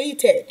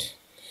overstated.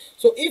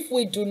 So if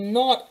we do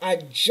not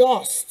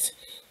adjust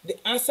the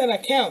asset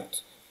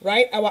account,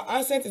 right, our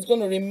asset is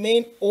going to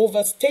remain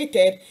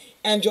overstated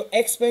and your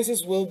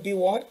expenses will be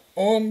what?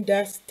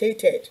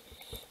 Understated.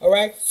 All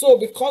right, so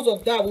because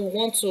of that, we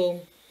want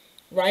to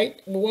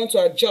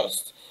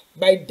adjust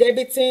by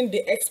debiting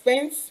the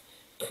expense,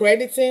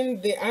 crediting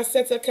the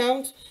assets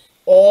account,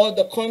 or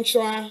the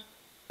contra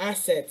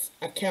assets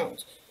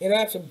account in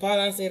order to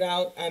balance it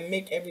out and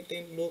make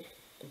everything look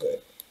good.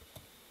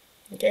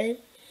 Okay,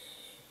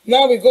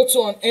 now we go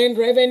to unearned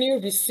revenue,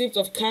 receipt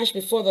of cash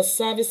before the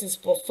service is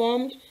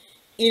performed.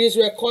 It is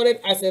recorded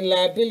as a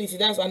liability.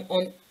 That's an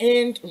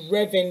unearned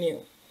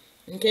revenue.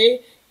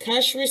 Okay,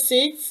 cash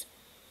receipts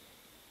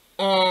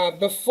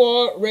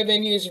before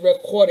revenue is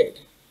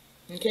recorded.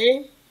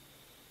 Okay,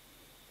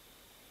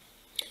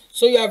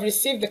 so you have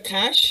received the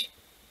cash,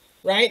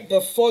 right,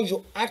 before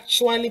you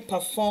actually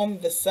perform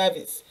the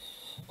service.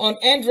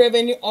 Unearned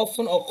revenue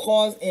often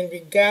occurs in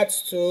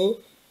regards to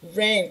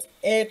rent,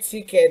 air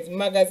tickets,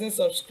 magazine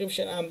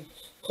subscription, and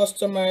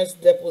customers'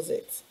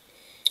 deposits.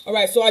 All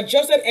right, so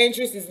adjusted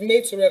entries is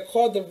made to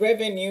record the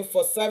revenue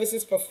for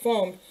services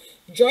performed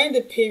during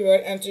the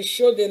period and to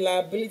show the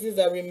liabilities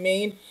that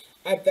remain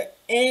at the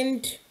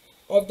end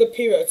of the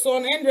period. So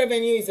unearned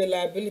revenue is a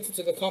liability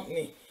to the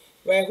company,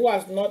 right, who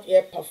has not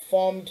yet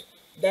performed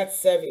that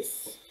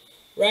service.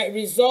 Right,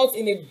 results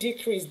in a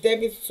decrease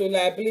debit to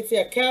liability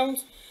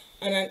account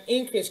and an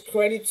increase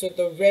credit to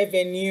the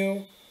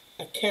revenue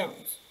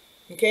account.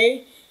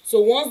 Okay, so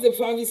once the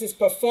service is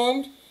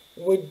performed,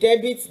 we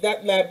debit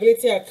that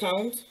liability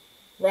account,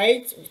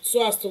 right,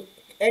 so as to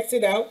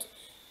exit out,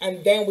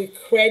 and then we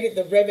credit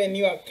the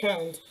revenue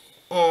account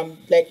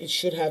like it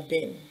should have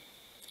been.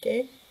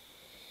 Okay.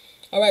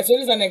 All right, so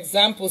this is an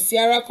example.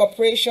 Sierra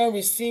Corporation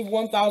received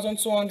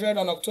 1,200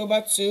 on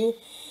October 2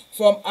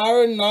 from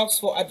Aaron Knox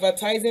for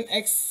advertising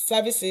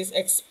services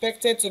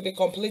expected to be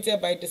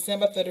completed by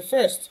December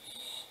 31st.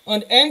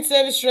 Unearned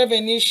service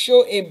revenue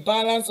show a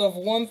balance of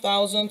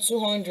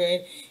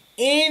 1,200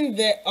 in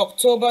the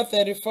October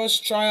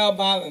 31st trial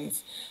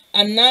balance.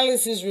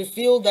 Analysis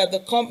revealed that the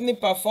company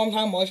performed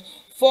how much?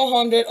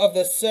 400 of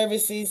the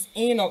services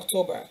in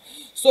October.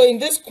 So in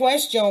this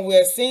question, we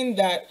are seeing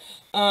that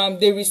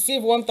they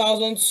received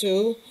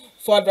 1,002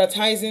 for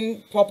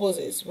advertising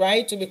purposes,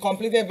 right, to be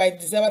completed by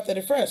December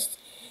 31st.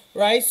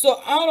 Right, so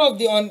out of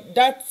the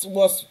that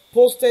was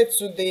posted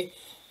to the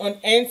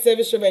unearned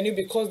service revenue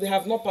because they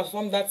have not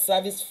performed that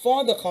service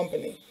for the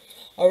company.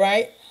 All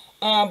right,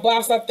 but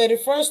as of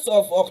 31st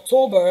of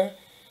October,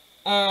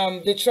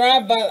 the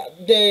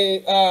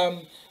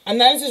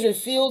analysis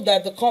revealed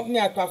that the company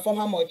had performed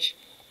how much?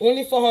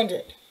 Only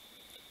 400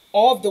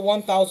 of the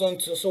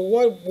 1,002. So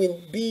what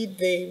will be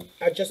the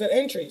adjusted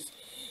entries?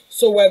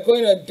 So we're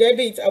going to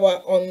debit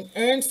our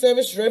unearned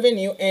service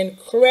revenue and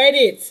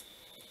credit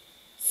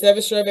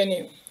service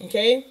revenue.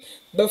 Okay,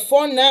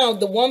 before now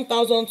the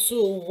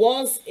 1,002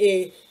 was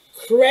a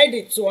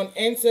credit to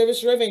unearned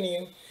service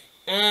revenue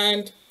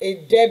and a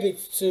debit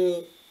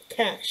to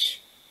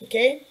cash.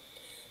 Okay,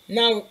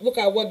 now look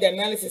at what the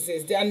analysis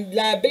is. The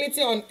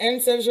liability on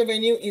unearned service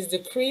revenue is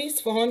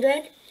decreased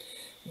 400.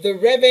 The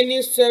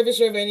revenue service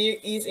revenue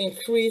is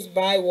increased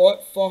by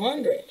what?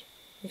 400.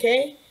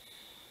 Okay,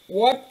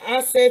 what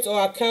assets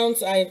or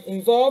accounts are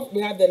involved?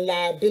 We have the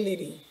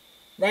liability,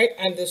 right,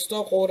 and the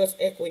stockholders'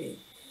 equity.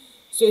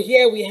 So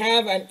here we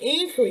have an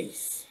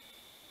increase.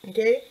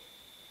 Okay,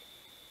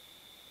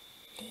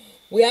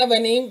 we have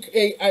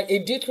a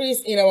decrease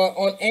in our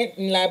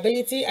unearned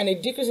liability, and a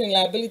decrease in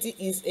liability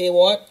is a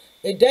what?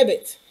 A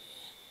debit.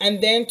 And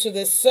then to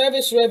the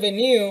service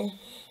revenue,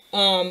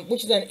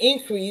 which is an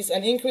increase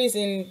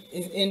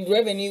in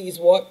revenue is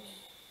what?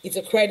 It's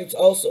a credit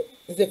also.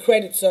 It's a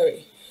credit,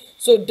 sorry.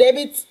 So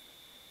debit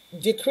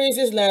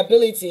decreases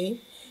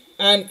liability,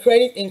 and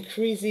credit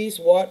increases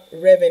what?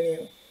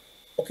 Revenue.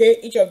 Okay,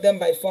 each of them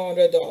by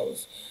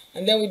 $400.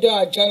 And then we do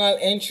our journal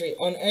entry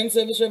on earned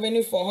service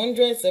revenue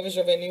 400, service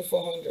revenue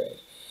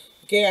 400.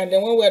 Okay, and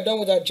then when we're done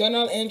with our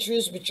journal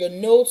entries with your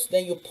notes,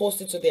 then you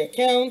post it to the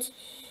account.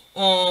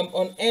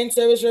 On earned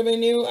service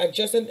revenue,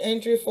 adjusted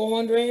entry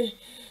 400.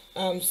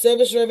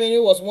 Service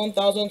revenue was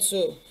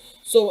 1,002.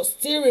 So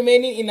still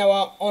remaining in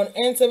our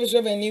unearned service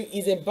revenue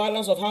is a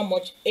balance of how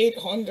much?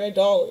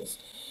 $800.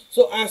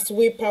 So as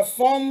we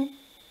perform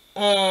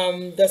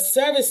the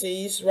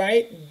services,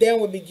 right,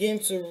 then we begin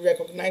to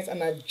recognize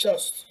and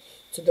adjust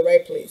to the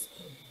right place.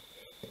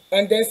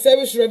 And then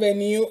service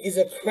revenue is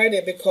a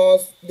credit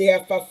because they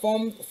have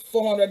performed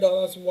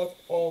 $400 worth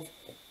of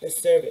the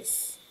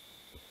service.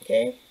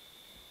 Okay.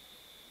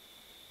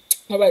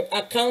 All right.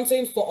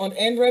 Accounting for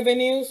unearned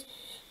revenues.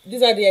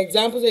 These are the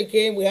examples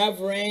again. We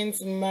have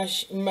rents,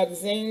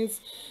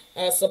 magazines,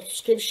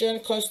 subscription,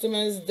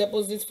 customers,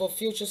 deposits for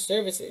future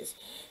services.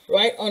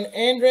 Right?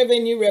 Unearned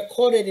revenue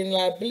recorded in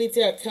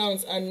liability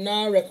accounts are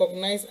now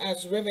recognized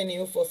as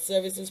revenue for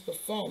services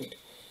performed.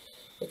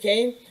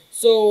 Okay,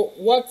 so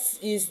what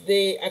is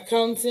the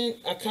account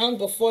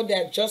before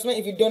the adjustment?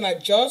 If you don't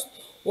adjust,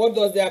 what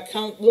does the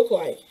account look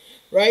like?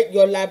 Right,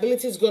 your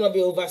liability is going to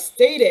be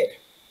overstated,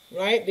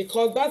 right,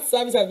 because that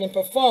service has been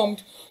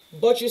performed,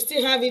 but you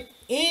still have it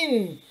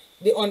in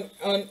the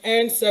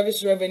unearned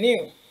service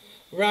revenue,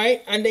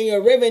 right? And then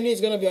your revenue is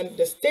going to be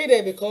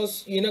understated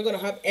because you're not going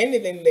to have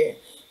anything there.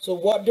 So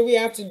what do we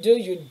have to do?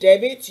 You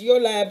debit your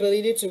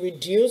liability to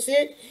reduce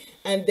it,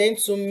 and then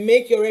to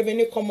make your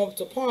revenue come up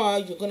to par,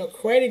 you're going to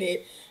credit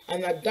it,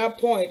 and at that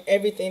point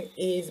everything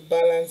is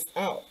balanced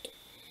out.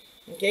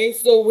 Okay,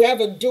 so we have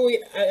a do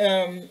it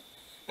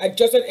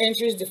adjusted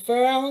entries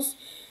deferrals.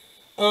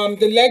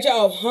 The ledger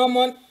of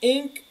Harmon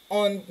Inc.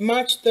 on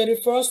March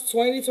 31st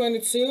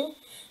 2022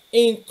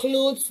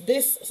 includes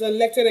this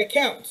selected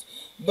account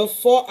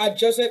before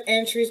adjusted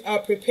entries are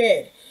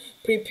prepared: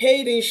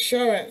 prepaid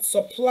insurance,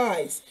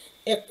 supplies,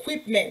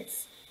 equipment,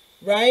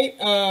 right?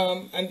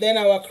 And then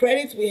our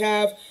credits, we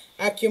have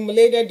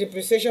accumulated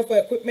depreciation for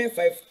equipment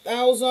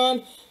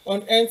 5,000.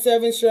 Unearned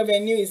service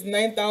revenue is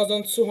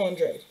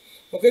 9,200.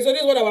 Okay, so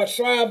this is what our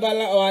trial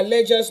balance or our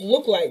ledgers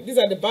look like. These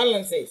are the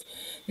balances.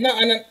 Now,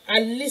 an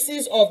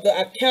analysis of the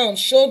account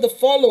showed the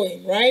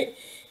following, right?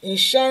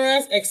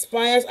 Insurance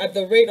expires at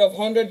the rate of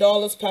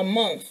 $100 per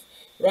month,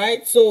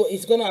 right? So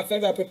it's going to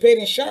affect our prepaid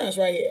insurance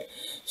right here.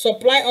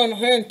 Supply on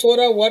hand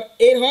total what?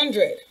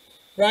 800,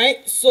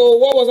 right? So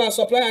what was our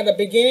supply at the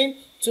beginning?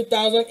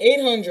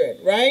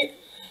 2,800, right?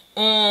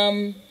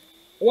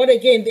 What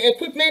again? The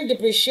equipment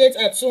depreciates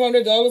at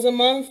 $200 a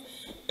month,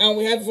 and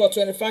we have it for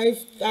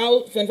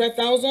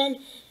 25,000.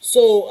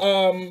 So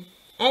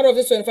out of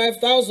this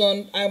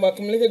 25,000, our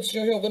accumulated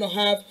distribution, we're going to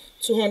have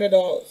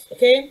 $200.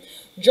 Okay.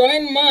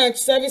 During March,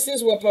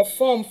 services were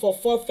performed for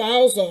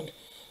 4,000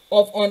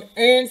 of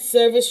unearned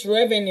service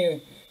revenue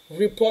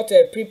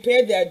reported.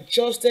 Prepare the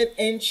adjusted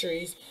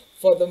entries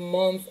for the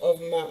month of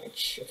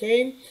March.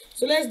 Okay,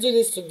 so let's do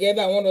this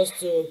together. I want us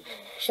to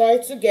try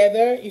it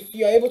together. If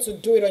you're able to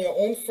do it on your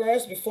own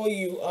first before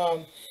you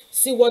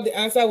see what the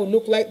answer will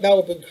look like, that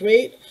would be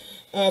great.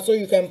 So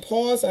you can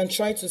pause and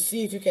try to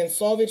see if you can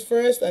solve it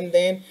first and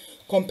then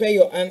compare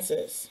your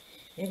answers.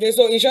 Okay,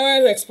 so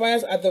insurance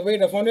expires at the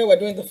rate of 100. We're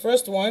doing the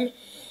first one.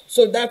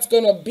 So that's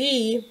going to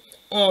be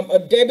a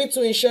debit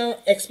to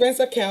insurance expense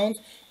account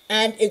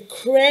and a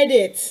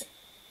credit.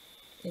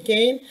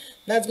 Okay,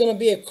 that's going to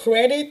be a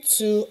credit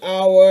to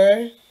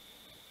our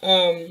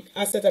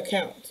asset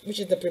account, which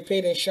is the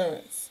prepaid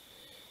insurance.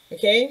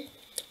 Okay,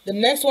 the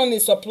next one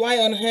is supply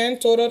on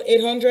hand totaled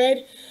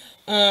 800.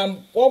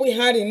 What we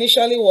had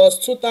initially was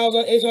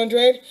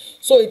 2,800.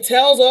 So it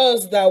tells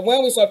us that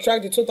when we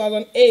subtract the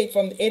 2008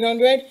 from the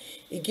 800,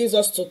 it gives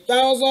us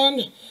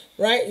 2,000,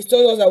 right? It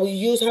tells us that we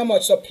use how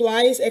much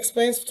supplies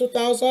expense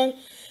 2,000,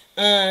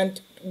 and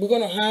we're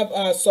going to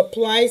have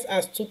supplies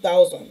as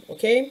 2,000.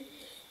 Okay,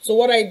 so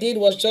what I did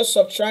was just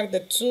subtract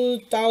the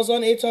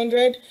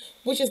 2,800,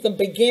 which is the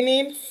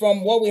beginning,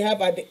 from what we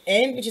have at the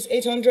end, which is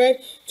 800,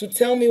 to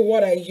tell me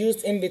what I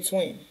used in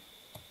between.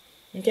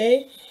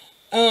 Okay,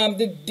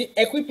 the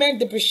equipment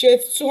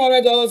depreciates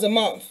 $200 a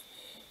month,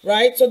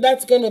 right? So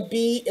that's going to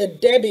be a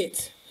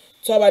debit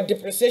to our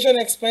depreciation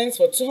expense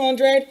for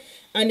 200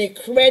 and a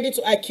credit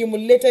to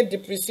accumulated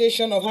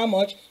depreciation of how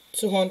much?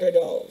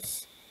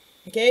 $200.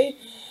 Okay,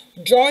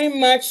 during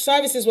March,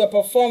 services were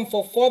performed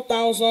for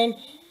 4,000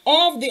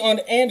 of the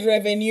unearned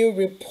revenue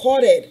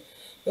reported.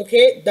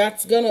 Okay,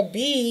 that's gonna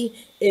be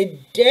a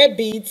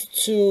debit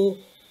to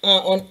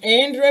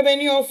unearned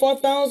revenue of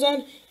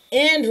 4,000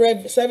 and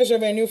service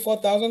revenue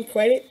 4,000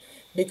 credit,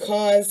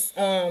 because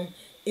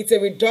it's a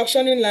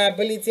reduction in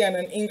liability and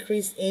an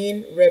increase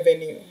in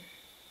revenue.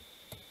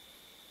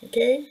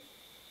 Okay,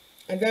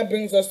 and that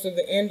brings us to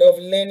the end of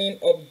learning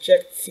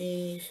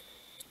objective.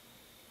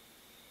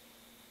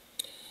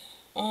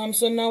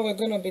 So now we're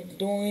going to be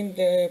doing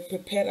the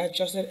prepared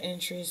adjusted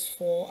entries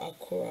for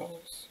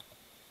accruals.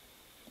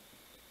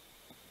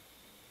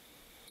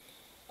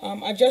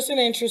 Adjusting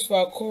entries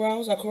for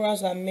accruals.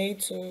 Accruals are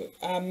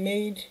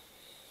made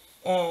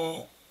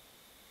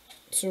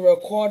to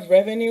record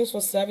revenues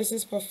for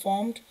services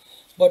performed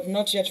but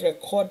not yet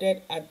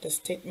recorded at the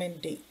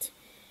statement date.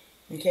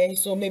 Okay,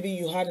 so maybe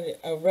you had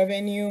a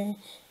revenue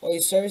or a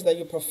service that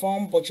you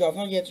performed but you have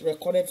not yet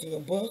recorded in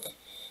your book.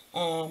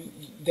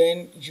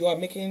 Then you are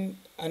making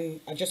an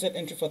adjusted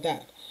entry for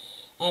that.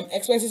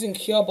 Expenses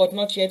incurred but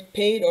not yet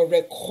paid or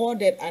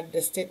recorded at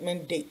the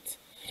statement date.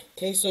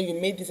 Okay, so you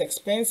made these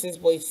expenses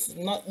but it's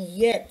not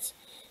yet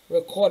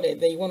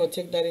recorded. Then you want to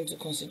take that into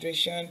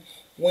consideration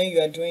when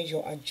you are doing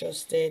your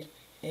adjusted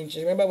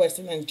entries. Remember, we're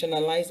still in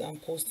journalize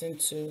and posting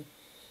to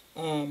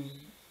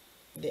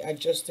the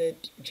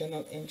adjusted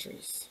journal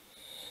entries.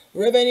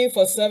 Revenue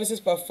for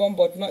services performed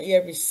but not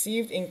yet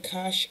received in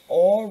cash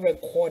or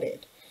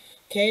recorded.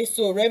 Okay,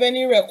 so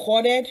revenue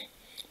recorded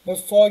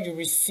before you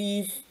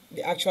receive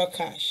the actual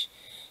cash.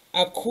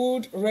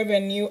 Accrued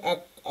revenue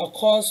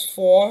occurs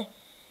for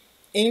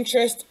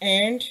interest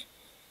earned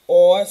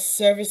or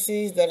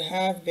services that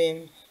have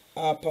been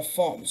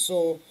performed.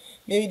 So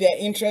maybe the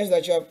interest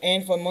that you have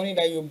earned for money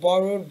that you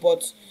borrowed,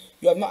 but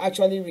you have not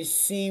actually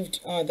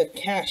received the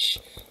cash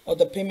or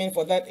the payment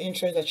for that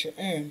interest that you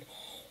earned,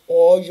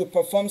 or you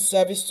perform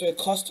service to a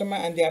customer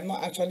and they have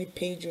not actually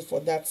paid you for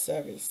that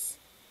service.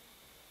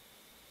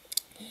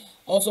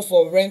 Also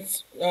for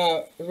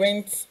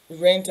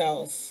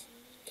rentals.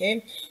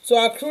 Okay,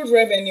 so accrued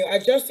revenue,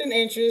 adjusting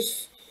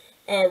entries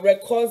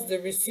records the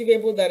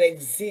receivable that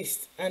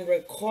exists and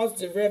records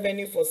the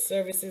revenue for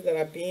services that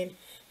are being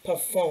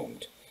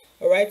performed.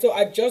 All right, so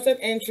adjusted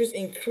entries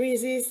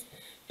increases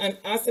an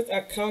asset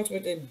account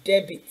with a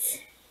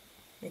debit.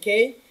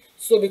 Okay,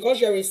 so because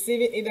you're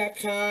receiving either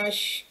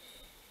cash,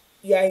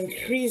 you are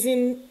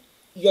increasing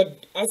your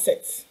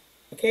assets,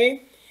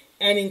 okay,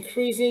 and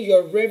increasing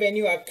your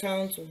revenue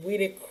account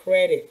with a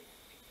credit.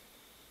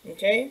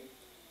 Okay,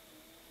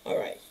 all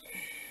right.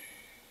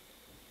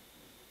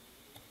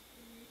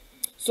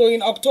 So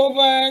in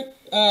October,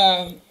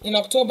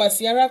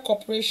 Sierra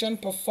Corporation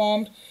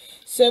performed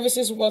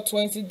services worth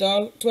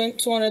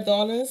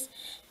 $200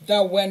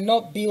 that were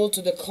not billed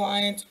to the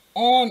client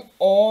on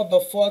or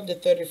before the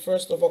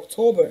 31st of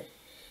October.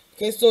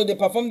 Okay, so they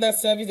performed that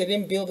service, they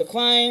didn't bill the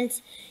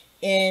client,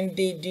 and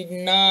they did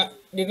not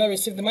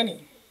receive the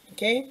money.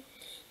 Okay,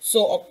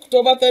 so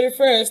October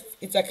 31st,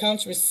 it's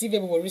accounts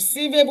receivable.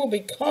 Receivable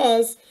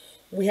because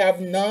we have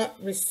not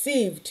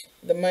received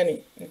the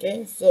money.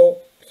 Okay, so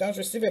accounts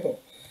receivable.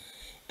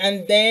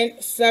 And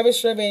then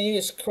service revenue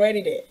is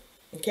credited.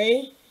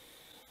 Okay,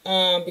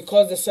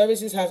 because the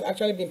services has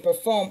actually been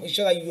performed, it's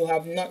just that you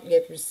have not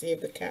yet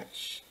received the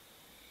cash.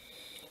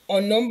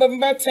 On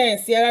November 10,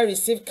 Sierra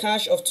received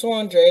cash of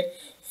 $200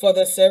 for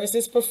the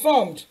services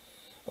performed.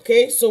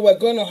 Okay, so we're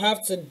going to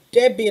have to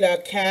debit our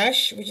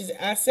cash, which is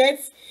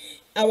assets.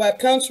 Our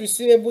accounts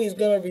receivable is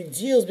going to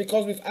reduce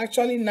because we've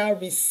actually now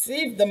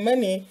received the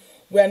money.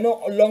 We are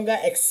no longer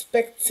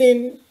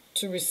expecting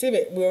to receive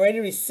it. We already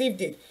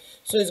received it,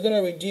 so it's going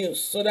to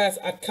reduce. So that's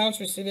accounts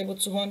receivable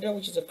 200,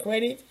 which is a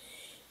credit,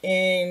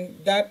 and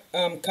that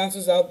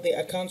cancels out the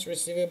accounts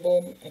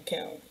receivable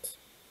account.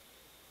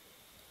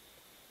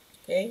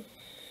 Okay,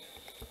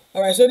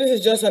 all right, so this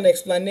is just an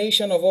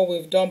explanation of what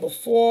we've done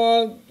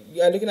before.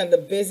 You are looking at the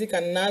basic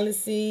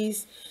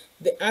analysis.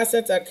 The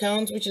asset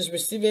account, which is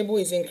receivable,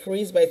 is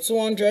increased by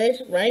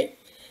 200, right?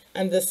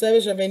 And the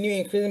service revenue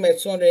increasing by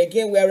 200.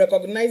 Again, we are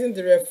recognizing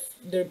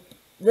the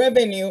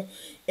revenue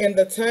in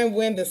the time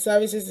when the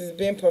services is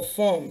being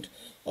performed,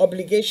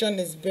 obligation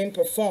is being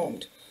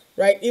performed,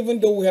 right?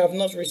 Even though we have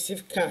not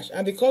received cash.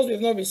 And because we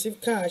have not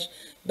received cash,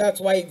 that's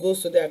why it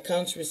goes to the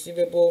accounts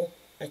receivable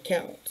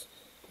account.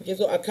 Okay,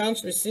 so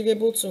accounts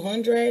receivable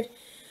 200.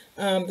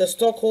 The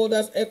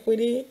stockholders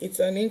equity, it's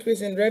an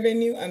increase in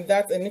revenue, and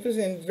that an increase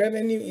in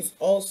revenue is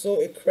also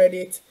a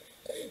credit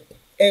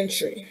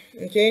entry.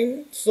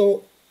 Okay,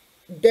 so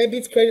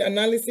debit credit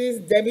analysis.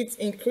 Debit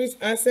increase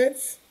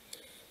assets,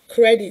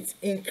 credit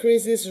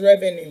increases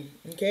revenue.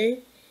 Okay,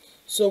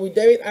 so we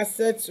debit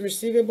assets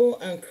receivable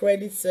and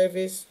credit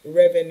service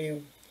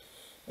revenue.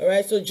 All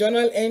right, so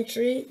journal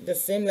entry, the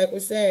same like we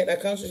said,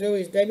 accounts receivable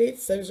is debit,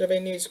 service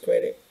revenue is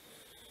credit,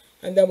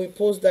 and then we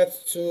post that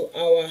to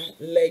our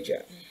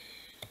ledger.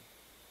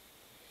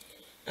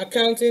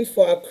 Accounting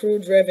for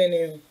accrued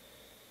revenue.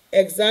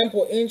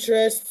 Example,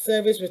 interest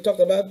service, we talked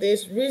about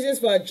this. Reasons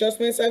for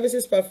adjustment,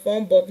 services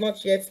performed but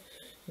not yet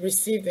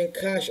received in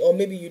cash, or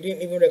maybe you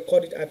didn't even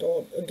record it at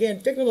all.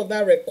 Again, take note of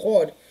that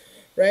record,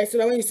 right? So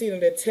that when you see it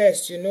on the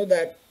test, you know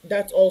that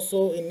that's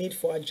also a need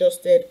for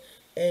adjusted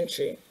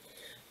entry.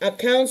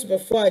 Accounts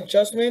before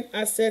adjustment,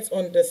 assets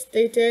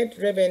understated,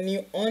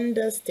 revenue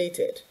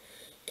understated.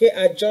 Okay,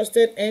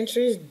 adjusted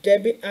entries,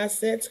 debit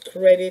assets,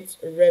 credit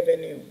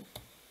revenue.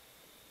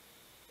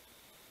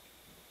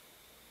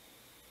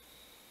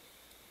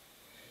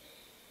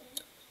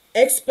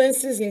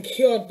 Expenses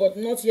incurred but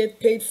not yet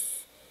paid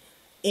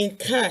in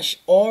cash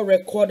or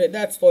recorded.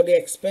 That's for the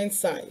expense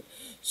side.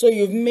 So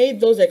you've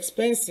made those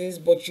expenses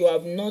but you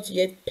have not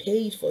yet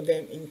paid for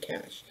them in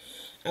cash.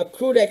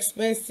 Accrued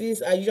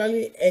expenses are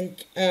usually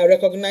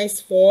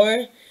recognized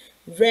for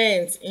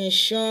rent,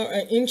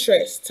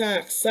 interest,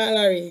 tax,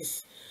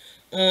 salaries.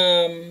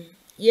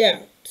 Yeah,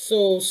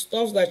 so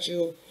stuff that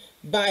you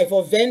buy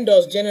for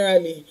vendors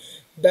generally,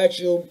 that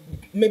you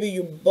maybe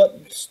you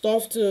bought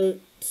stuff to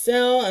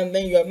sell and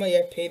then you have not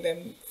yet paid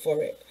them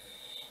for it.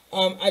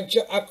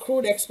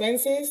 Accrued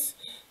expenses,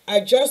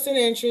 adjusting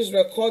entries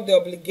record the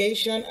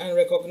obligation and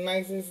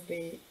recognizes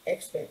the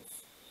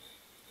expense.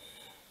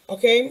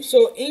 Okay,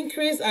 so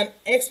increase an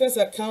expense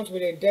account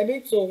with a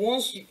debit. So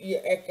once your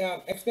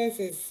expense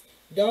is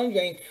done,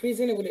 you're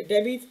increasing it with a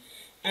debit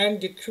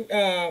and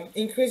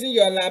increasing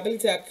your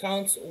liability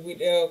account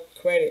with a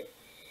credit.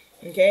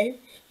 Okay,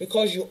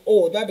 because you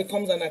owe, that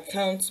becomes an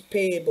account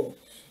payable.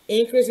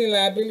 Increase in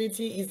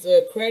liability is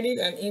a credit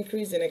and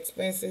increase in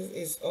expenses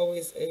is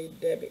always a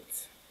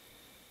debit.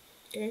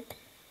 Okay.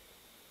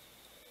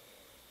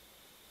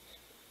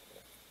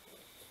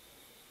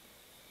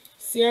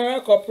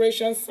 Sierra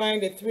Corporation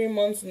signed a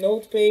 3-month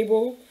note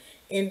payable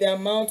in the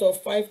amount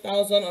of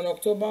 $5,000 on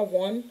October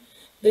 1.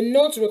 The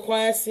note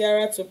requires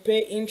Sierra to pay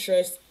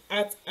interest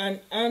at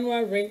an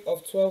annual rate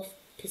of 12%.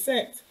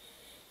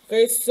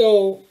 Okay,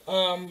 so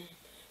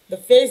the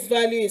face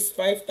value is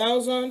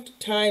 5,000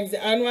 times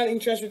the annual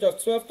interest rate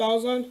of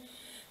 12,000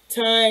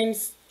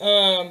 times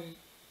the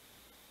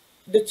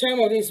term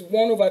of this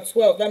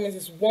 1/12. That means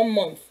it's 1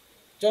 month,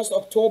 just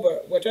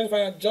October. We're trying to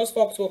find out just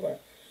for October,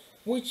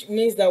 which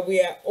means that we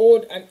are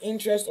owed an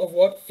interest of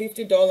what,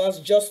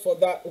 $50 just for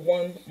that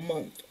 1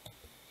 month.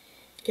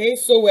 Okay,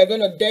 so we're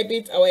going to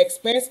debit our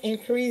expense.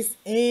 Increase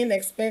in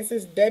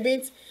expenses,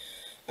 debit.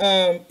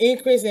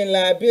 Increase in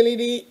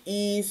liability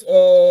is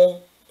a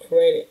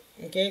credit.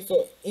 Okay,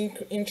 so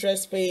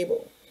interest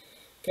payable,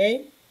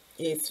 okay,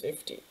 is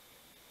 50.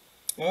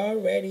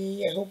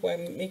 Alrighty, I hope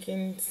I'm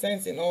making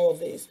sense in all of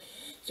this.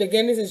 So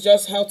again, this is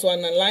just how to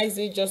analyze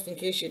it, just in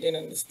case you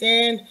didn't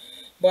understand.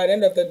 But at the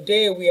end of the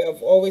day, we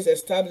have always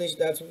established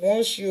that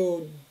once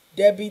you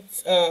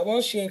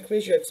once you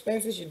increase your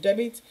expenses, you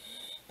debit,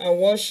 and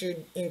once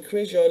you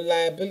increase your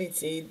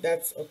liability,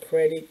 that's a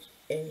credit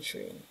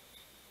entry.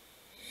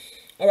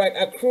 All right,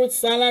 accrued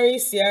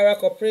salaries. Sierra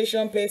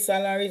Corporation pays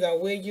salaries and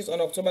wages on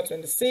October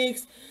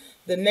 26th.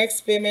 The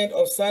next payment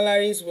of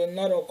salaries will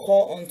not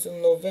occur until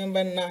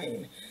November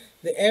 9.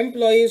 The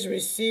employees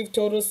receive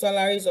total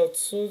salaries of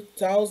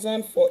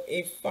 $2,000 for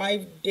a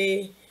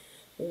 5-day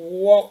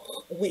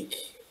work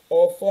week,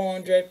 or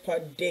 $400 per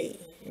day.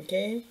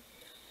 Okay.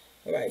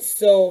 All right,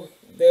 so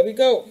there we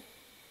go.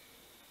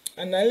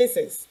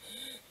 Analysis.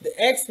 The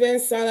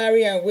expense,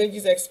 salary and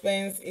wages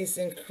expense is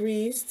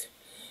increased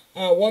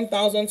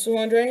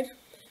 1,200.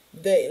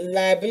 The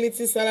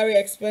liability, salary,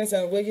 expense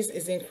and wages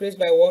is increased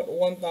by what,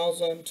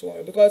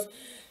 1,200, because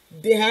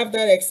they have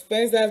that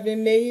expense that's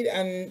been made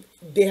and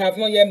they have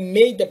not yet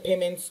made the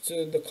payments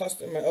to the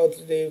customer or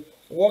to the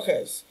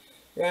workers,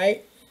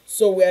 right?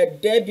 So we are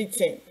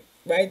debiting,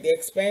 right, the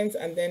expense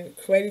and then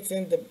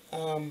crediting the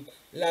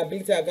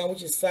liability account,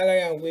 which is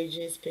salary and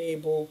wages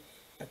payable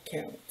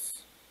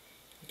accounts.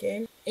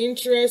 Okay,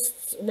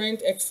 interest,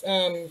 rent,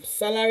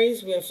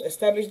 salaries, we have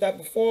established that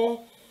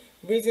before.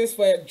 Reasons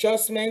for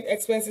adjustment: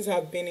 expenses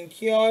have been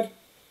incurred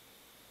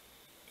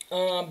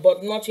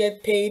but not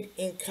yet paid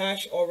in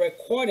cash or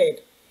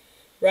recorded,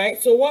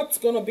 right? So what's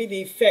going to be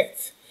the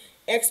effect?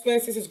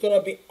 Expenses is going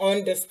to be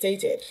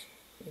understated,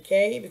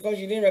 okay, because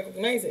you didn't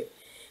recognize it,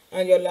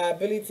 and your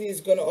liability is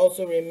going to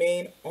also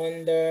remain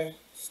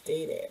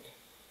understated.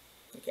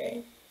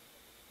 Okay,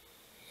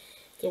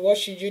 so what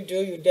should you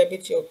do? You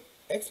debit your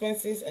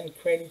expenses and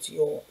credit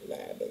your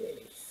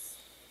liabilities.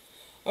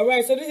 All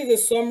right, so this is a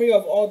summary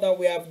of all that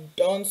we have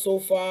done so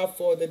far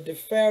for the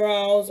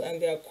deferrals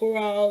and the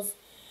accruals.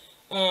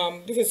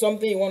 This is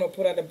something you want to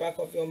put at the back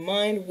of your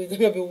mind. We're going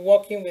to be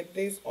working with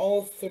this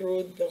all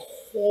through the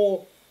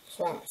whole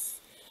class.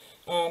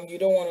 You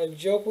don't want to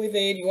joke with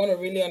it. You want to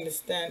really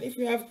understand. If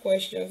you have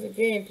questions,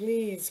 again,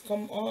 please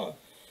come on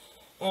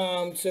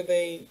to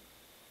the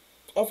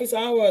office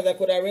hours. I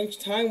could arrange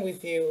time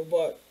with you,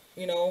 but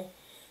you know,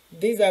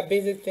 these are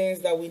basic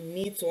things that we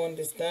need to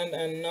understand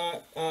and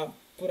not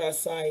put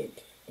aside.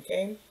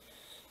 Okay.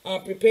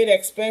 Prepaid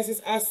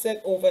expenses,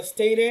 asset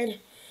overstated,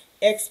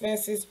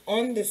 expenses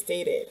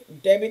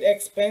understated, debit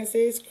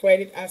expenses,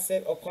 credit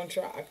asset or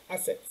contract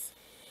assets.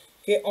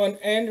 Okay,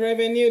 unearned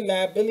revenue,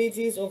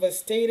 liabilities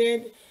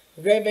overstated,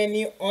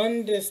 revenue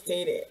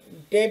understated,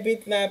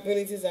 debit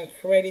liabilities and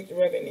credit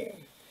revenue.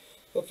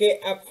 Okay,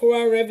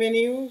 accrual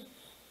revenue,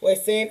 we're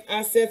saying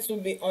assets will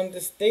be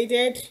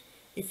understated.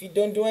 If you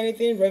don't do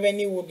anything,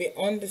 revenue will be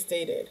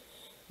understated.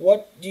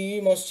 What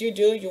must you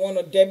do? You want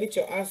to debit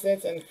your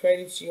assets and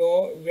credit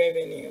your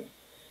revenue.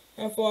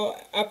 And for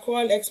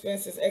accrual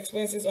expenses,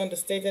 expenses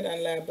understated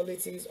and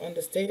liabilities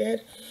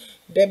understated.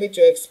 Debit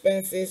your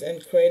expenses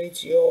and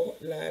credit your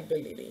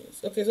liabilities.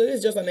 Okay, so this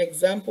is just an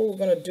example. We're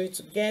going to do it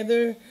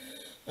together.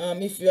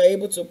 If you're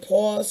able to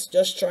pause,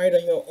 just try it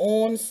on your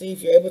own. See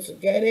if you're able to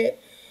get it.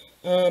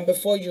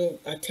 before you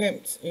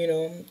attempt,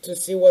 to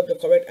see what the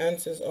correct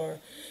answers are.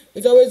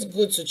 It's always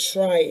good to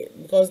try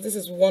it, because this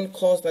is one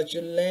course that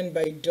you learn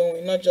by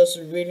doing, not just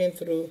reading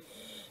through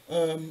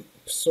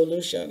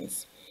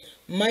solutions.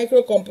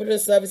 Microcomputer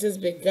Services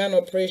began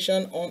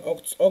operation on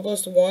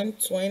August 1,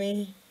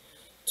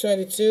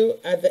 2022.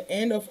 At the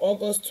end of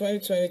August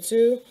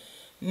 2022,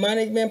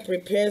 management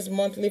prepares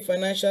monthly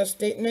financial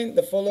statement.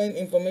 The following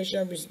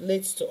information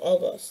relates to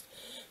August.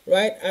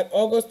 Right at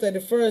August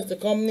 31st, the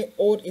company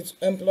owed its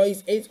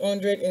employees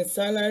 800 in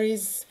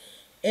salaries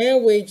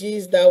and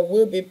wages that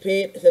will be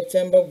paid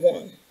September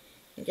 1.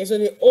 Okay, so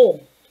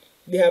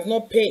they have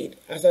not paid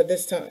as at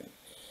this time.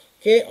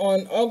 Okay,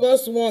 on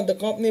August 1, the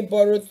company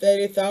borrowed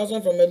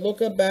 30,000 from a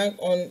local bank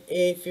on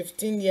a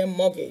 15-year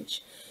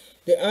mortgage.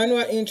 The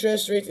annual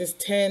interest rate is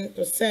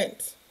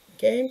 10%.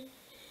 Okay,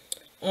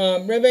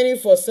 revenue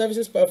for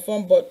services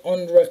performed but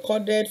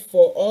unrecorded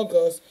for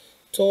August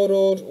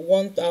totaled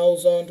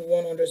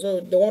 1,100.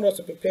 So they want us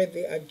to prepare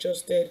the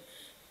adjusted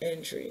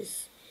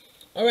entries.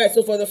 All right,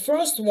 so for the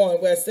first one,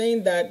 we're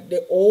saying that they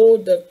owe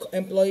the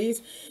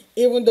employees,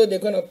 even though they're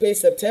going to pay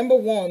September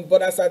 1,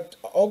 but as at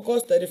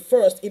August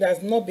 31st, it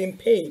has not been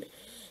paid.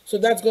 So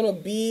that's going to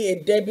be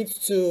a debit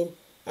to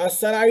our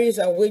salaries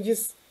and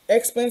wages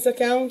expense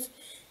account,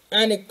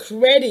 and a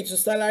credit to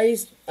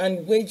salaries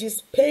and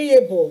wages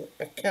payable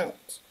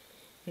account.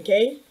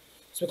 Okay,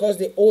 it's because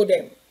they owe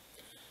them.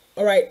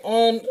 All right,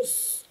 on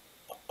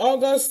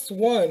August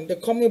 1, the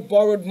company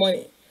borrowed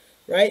money,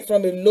 right,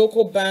 from a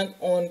local bank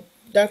on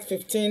that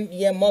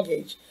 15-year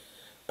mortgage.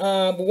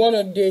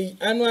 The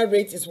annual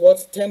rate is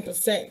what,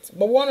 10%,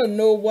 but we want to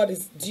know what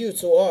is due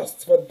to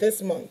us for this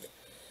month,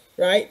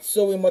 right?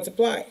 So we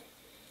multiply.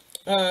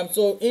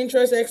 So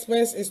interest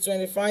expense is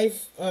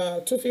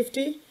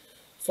 250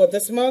 for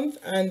this month,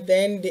 and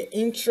then the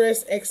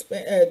interest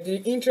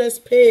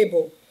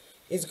payable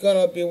is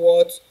gonna be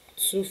what,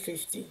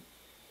 250.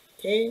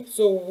 Okay,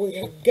 so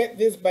we get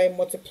this by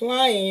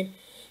multiplying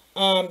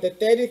the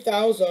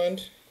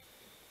 30,000,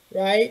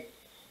 right,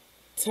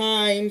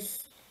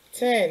 times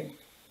 10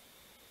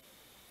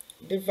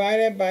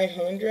 divided by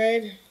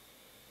 100,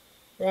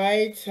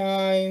 right,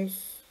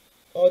 times,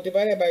 or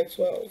divided by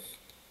 12.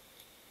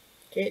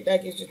 Okay,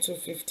 that gives you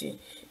 250,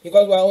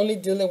 because we're only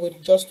dealing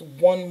with just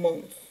 1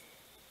 month.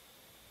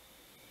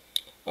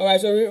 All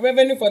right, so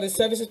revenue for the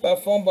services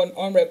performed but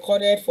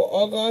unrecorded for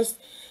August,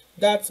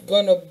 that's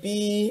gonna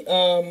be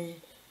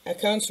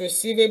accounts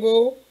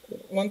receivable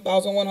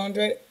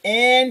 1,100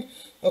 and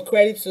a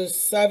credit to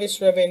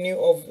service revenue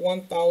of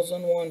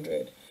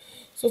 1,100.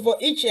 So for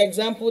each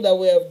example that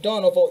we have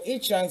done, or for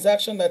each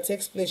transaction that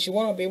takes place, you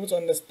want to be able to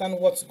understand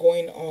what's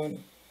going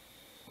on.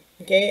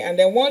 Okay, and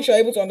then once you're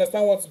able to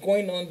understand what's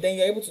going on, then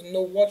you're able to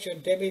know what you're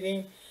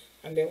debiting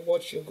and then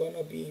what you're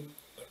gonna be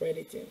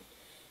crediting.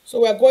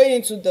 So we're going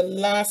into the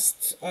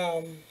last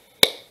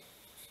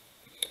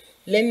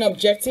learning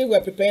objective.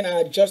 We're preparing our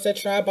adjusted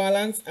trial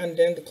balance and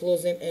then the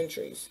closing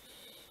entries.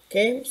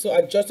 Okay, so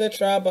adjusted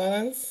trial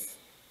balance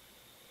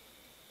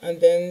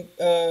and then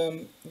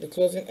the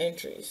closing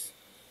entries.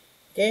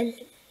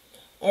 Okay,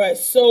 all right,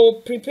 so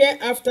prepare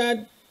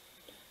after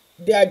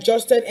the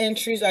adjusted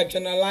entries are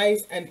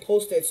journalized and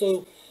posted.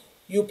 So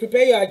you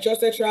prepare your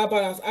adjusted trial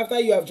balance after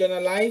you have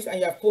journalized and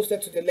you have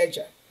posted to the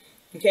ledger.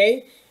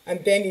 Okay,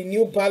 and then the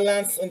new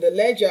balance on the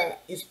ledger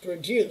is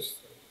produced,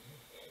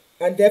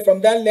 and then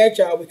from that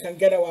ledger we can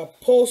get our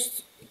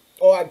post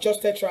or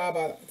adjusted trial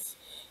balance.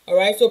 All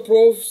right, so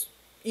proves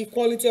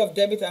equality of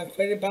debit and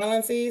credit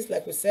balances,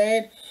 like we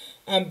said,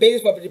 and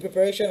basis for the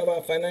preparation of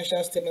our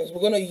financial statements. We're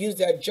going to use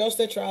the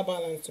adjusted trial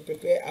balance to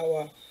prepare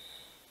our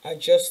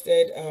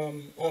adjusted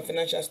our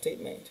financial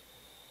statement.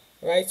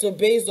 All right, so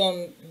based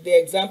on the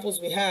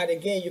examples we had,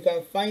 again, you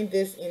can find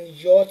this in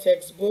your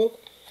textbook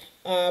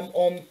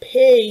on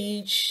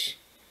page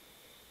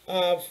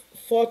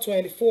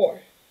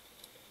 424.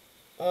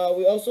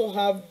 We also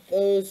have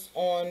those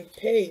on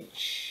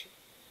page,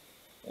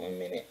 1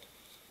 minute,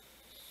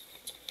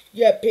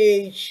 yeah,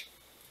 page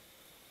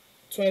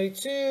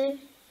 22.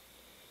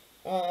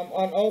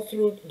 On all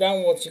through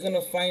downwards, you're going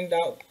to find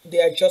out the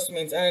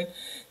adjustments, and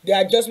the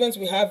adjustments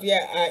we have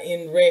here are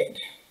in red.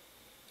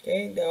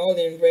 Okay, they're all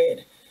in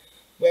red.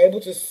 We're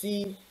able to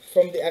see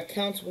from the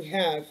accounts we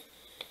have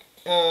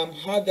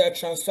how they are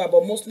transferred,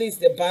 but mostly it's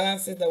the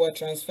balances that were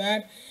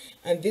transferred,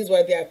 and these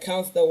were the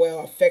accounts that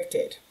were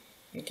affected.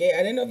 Okay,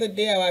 at the end of the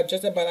day, our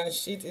adjusted balance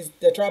sheet is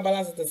the trial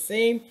balance is the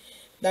same.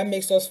 That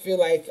makes us feel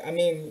like, I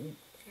mean,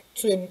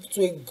 to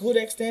a good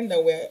extent,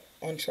 that we're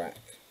on track.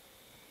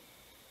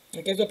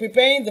 Okay, so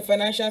preparing the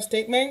financial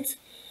statement.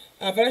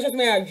 Financial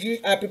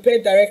statements are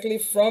prepared directly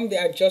from the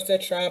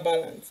adjusted trial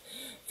balance.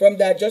 From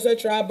the adjusted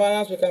trial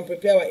balance, we can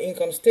prepare our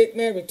income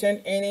statement,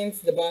 return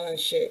earnings, the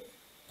balance sheet.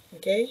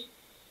 Okay.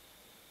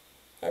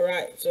 All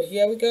right, so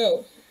here we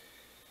go.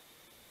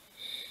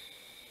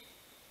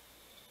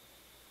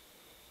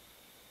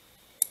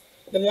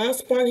 The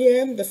last part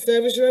here, the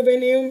service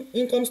revenue,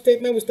 income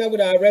statement, we start with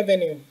our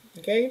revenue.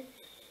 Okay.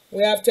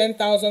 We have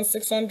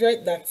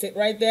 10,600. That's it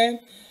right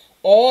there.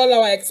 All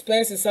our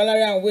expenses,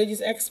 salary and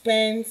wages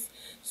expense,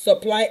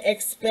 supply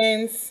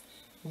expense,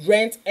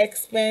 rent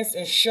expense,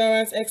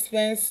 insurance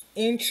expense,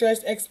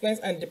 interest expense,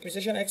 and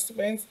depreciation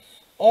expense,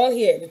 all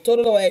here. The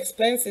total of our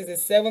expenses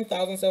is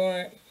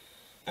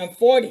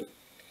 7,740.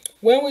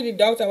 When we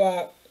deduct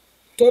our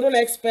total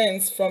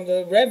expense from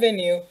the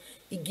revenue,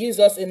 it gives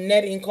us a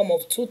net income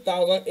of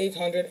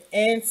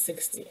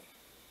 2,860.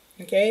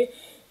 Okay,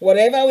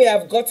 whatever we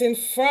have gotten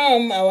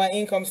from our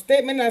income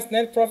statement as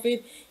net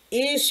profit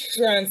is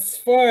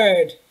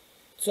transferred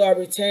to our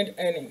retained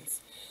earnings.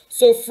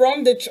 So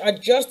from the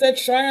adjusted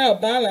trial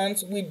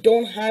balance, we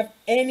don't have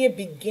any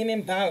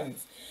beginning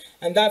balance,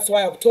 and that's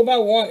why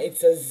October 1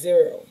 it's a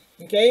 0.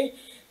 Okay,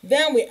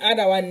 then we add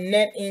our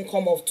net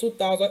income of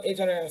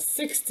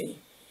 2,860.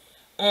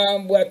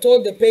 We're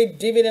told they paid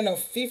dividend of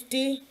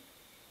 50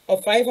 or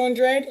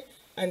 500,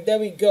 and there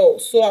we go.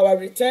 So our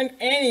retained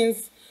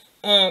earnings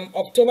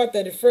October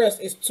 31st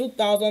is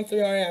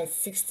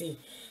 2,360.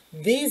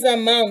 This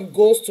amount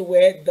goes to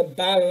where the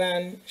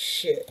balance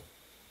sheet.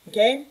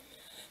 Okay,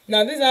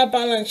 now this is our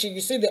balance sheet.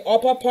 You see the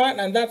upper part,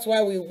 and that's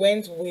why we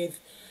went with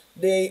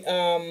the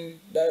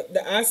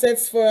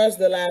assets first,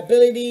 the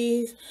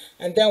liabilities,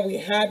 and then we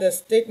had the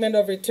statement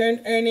of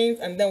returned earnings,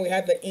 and then we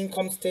had the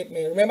income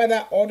statement. Remember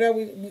that order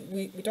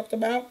we talked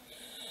about?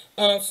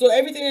 So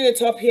everything in the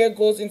top here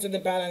goes into the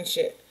balance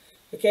sheet.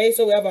 Okay,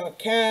 so we have our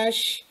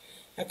cash,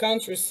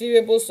 accounts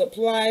receivable,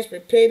 supplies,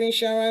 prepaid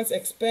insurance,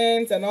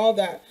 expense, and all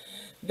that.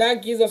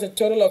 That gives us a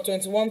total of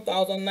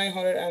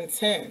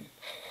 21,910.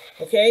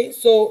 Okay,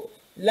 so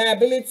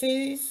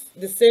liabilities,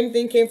 the same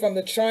thing came from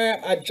the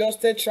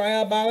adjusted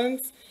trial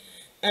balance,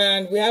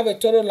 and we have a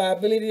total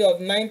liability of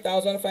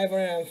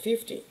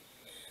 9,550.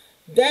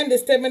 Then the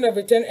statement of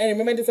return, and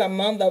remember this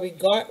amount that we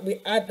got, we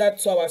add that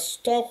to our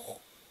stock,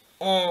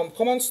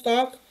 common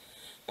stock,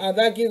 and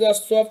that gives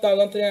us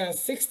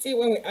 12,360.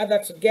 When we add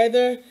that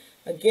together,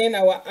 again,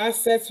 our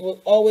assets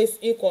will always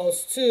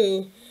equals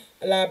to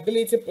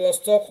liability plus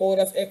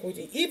stockholders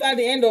equity. If at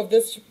the end of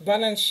this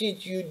balance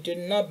sheet you do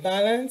not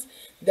balance,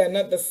 they're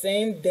not the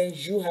same, then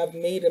you have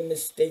made a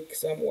mistake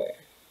somewhere.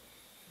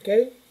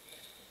 Okay,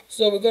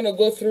 so we're going to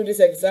go through this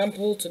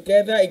example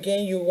together.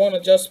 Again, you want to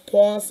just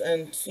pause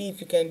and see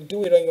if you can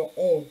do it on your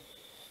own.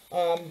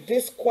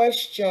 This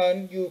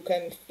question, you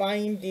can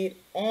find it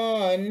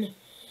on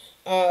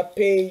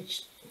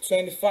page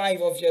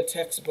 25 of your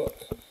textbook.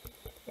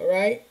 All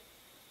right.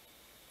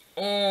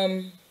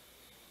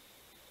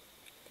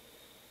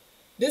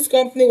 This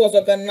company was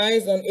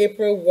organized on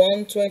April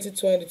 1,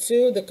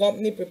 2022. The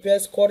company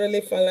prepares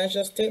quarterly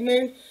financial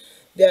statement.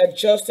 The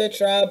adjusted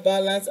trial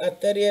balance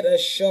at 30th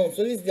as shown.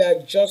 So this is the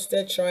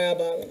adjusted trial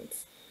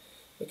balance.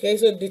 Okay,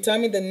 so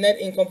determine the net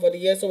income for the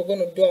year. So we're going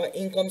to do our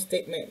income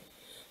statement.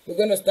 We're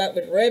going to start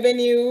with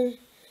revenue.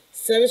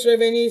 Service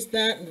revenue is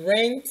that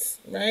rent,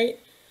 right?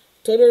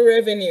 Total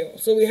revenue.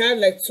 So we had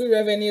like two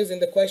revenues in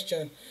the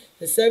question.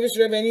 The service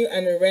revenue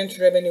and the rent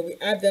revenue. We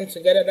add them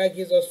together. That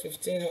gives us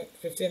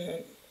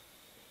 1,500.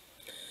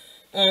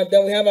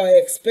 Then we have our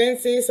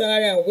expenses,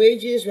 salary and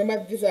wages.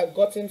 Remember, these are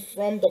gotten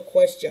from the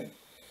question.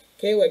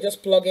 Okay, we're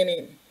just plugging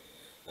in.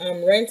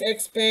 Rent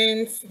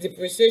expense,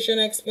 depreciation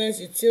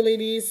expense,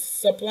 utilities,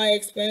 supply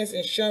expense,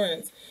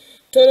 insurance.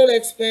 Total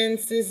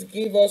expenses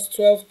give us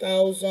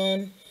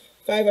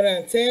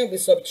 12,510. We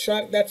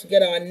subtract that to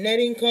get our net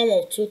income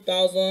of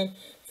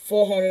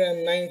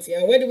 2,490.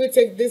 And where do we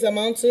take this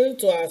amount to?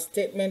 To our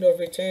statement of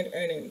retained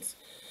earnings.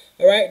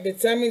 All right,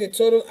 determine the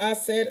total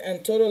asset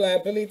and total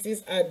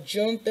liabilities at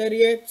June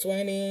 30th,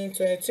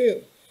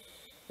 2022.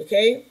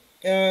 Okay,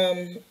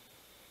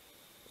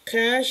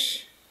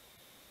 cash,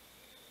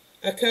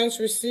 accounts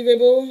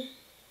receivable,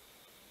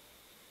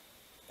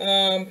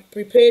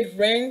 prepaid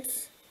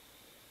rent,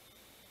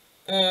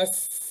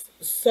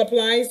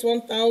 supplies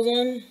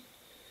 1,000,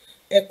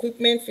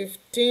 equipment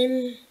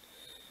 15,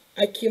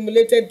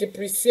 accumulated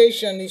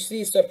depreciation, you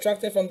see,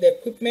 subtracted from the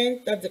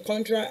equipment, that's the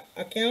contra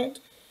account.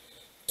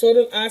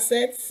 Total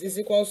assets is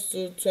equals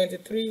to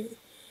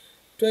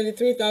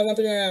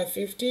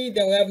 23,350.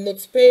 Then we have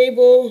notes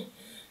payable,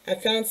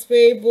 accounts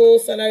payable,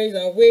 salaries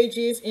and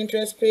wages,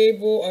 interest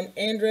payable on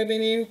earned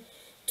revenue.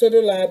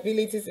 Total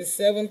liabilities is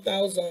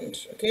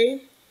 7,000.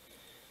 Okay,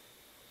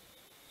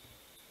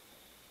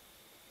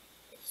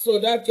 so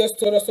that just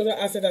total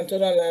asset and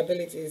total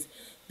liabilities.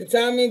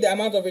 Determine the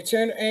amount of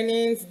return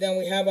earnings. Then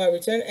we have our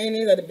return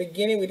earnings at the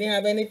beginning. We didn't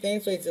have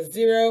anything, so it's a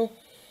 0.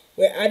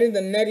 We're adding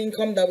the net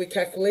income that we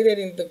calculated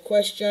in the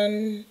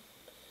question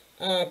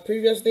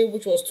previously,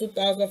 which was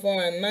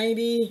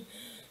 2,490.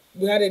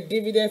 We had a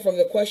dividend from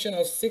the question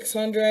of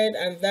 600,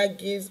 and that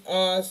gives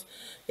us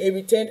a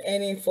retained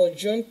earning for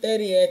June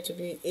 30th to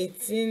be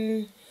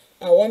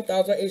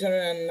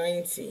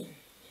 1,890.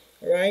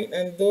 Right,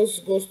 and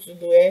those goes to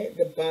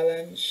the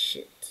balance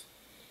sheet.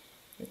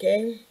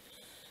 Okay.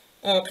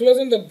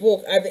 Closing the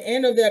book. At the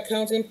end of the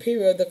accounting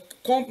period, the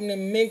company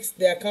makes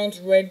the accounts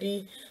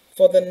ready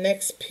for the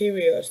next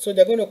period. So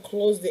they're going to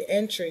close the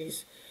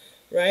entries,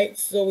 right?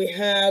 So we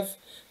have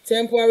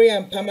temporary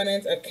and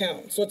permanent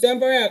accounts. So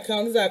temporary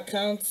accounts, these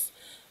accounts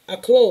are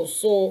closed.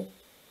 So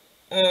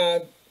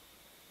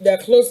they're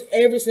closed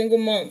every single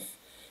month.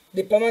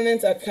 The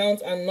permanent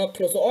accounts are not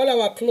closed. So all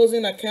our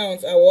closing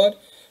accounts are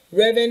what?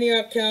 Revenue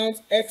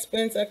account,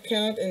 expense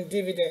account, and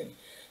dividend.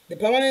 The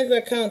permanent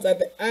accounts are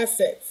the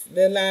assets,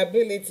 the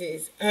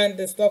liabilities, and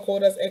the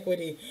stockholders'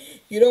 equity.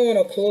 You don't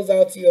want to close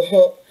out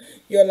your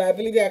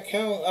liability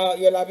account,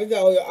 your liability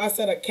or your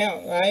asset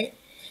account, right?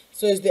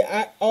 So it's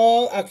the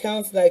all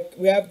accounts, like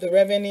we have the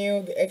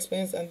revenue, the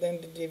expense, and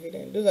then the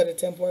dividend. Those are the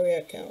temporary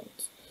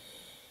accounts.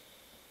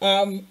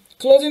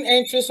 Closing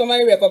entries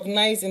summary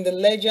recognize in the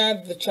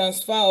ledger the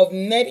transfer of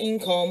net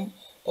income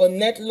or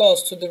net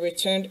loss to the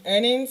returned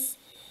earnings,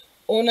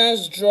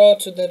 owner's draw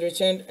to the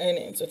returned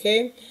earnings,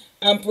 okay,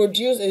 and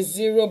produce a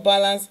zero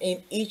balance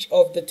in each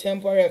of the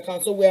temporary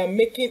accounts. So we are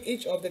making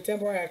each of the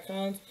temporary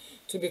accounts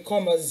to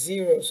become a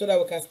zero so that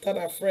we can start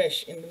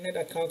afresh in the net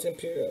accounting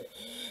period.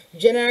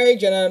 Generally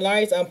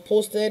generalized and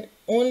posted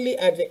only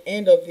at the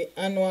end of the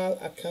annual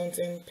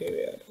accounting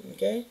period.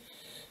 Okay,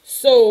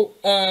 so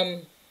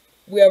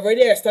we have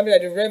already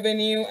established that the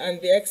revenue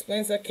and the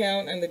expense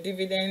account and the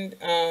dividend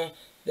are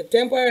the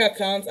temporary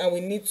accounts, and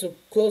we need to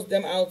close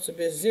them out to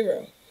be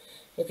zero.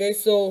 Okay,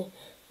 so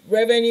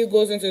revenue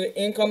goes into the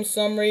income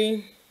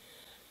summary,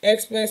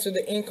 expense to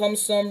the income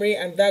summary,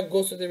 and that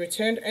goes to the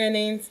returned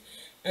earnings,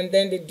 and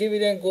then the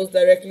dividend goes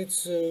directly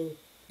to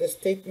the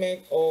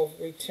statement of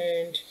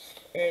returned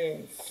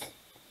earnings.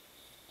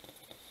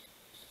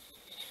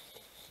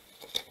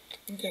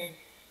 Okay.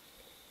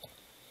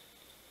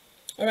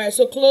 All right,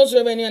 so close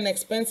revenue and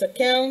expense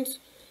account.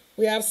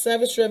 We have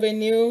service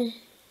revenue.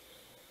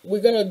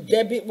 We're going to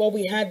debit what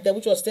we had there,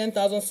 which was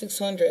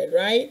 10,600,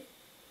 right?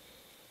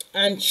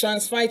 And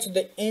transfer it to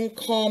the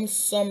income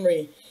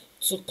summary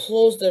to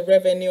close the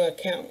revenue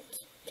account.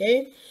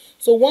 Okay,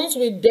 so once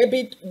we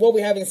debit what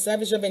we have in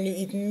service revenue,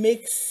 it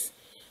makes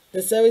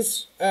the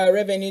service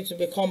revenue to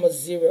become a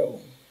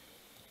zero.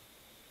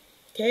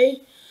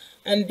 Okay,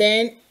 and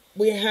then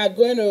we are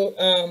going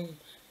to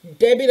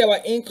debit our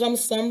income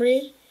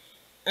summary,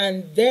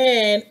 and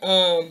then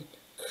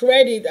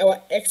credit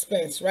our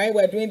expense, right?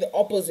 We're doing the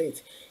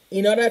opposite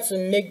in order to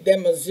make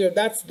them a zero.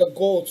 That's the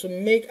goal, to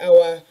make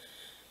our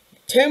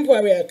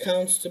temporary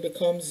accounts to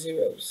become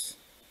zeros.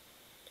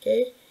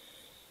 Okay,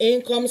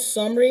 income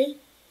summary,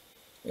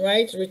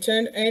 right?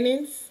 Returned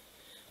earnings,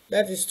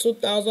 that is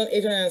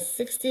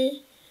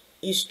 2,860,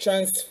 is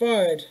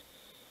transferred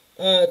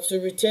to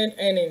returned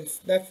earnings.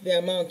 That's the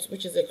amount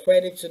which is a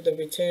credit to the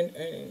returned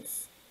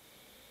earnings.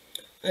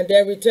 And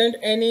then returned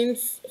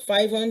earnings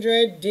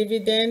 500,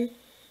 dividend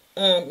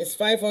is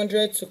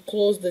 500 to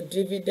close the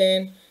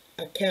dividend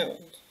account.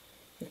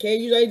 Okay,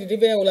 usually the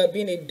dividend will have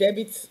been a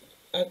debit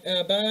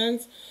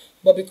balance,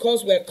 but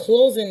because we're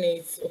closing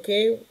it,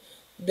 okay,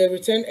 the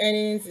returned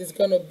earnings is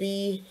going to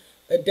be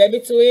a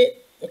debit to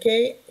it,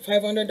 okay,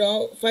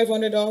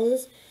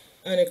 $500,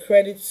 and a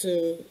credit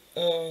to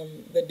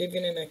the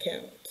dividend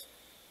account.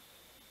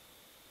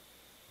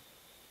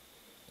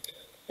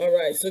 All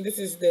right, so this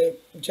is the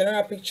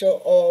general picture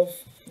of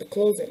the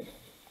closing.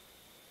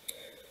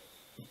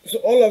 So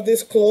all of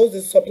this close,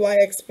 the supply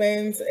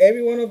expense,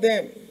 every one of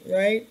them,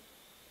 right?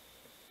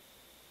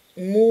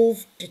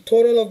 Move, the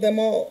total of them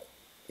all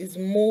is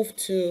moved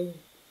to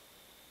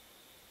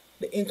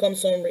the income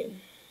summary.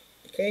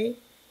 Okay,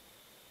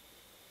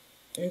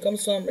 income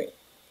summary.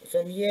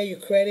 From here you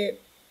credit,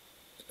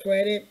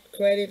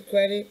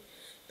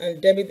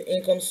 and debit the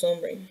income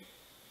summary.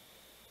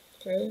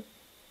 Okay,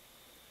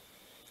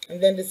 and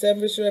then the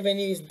service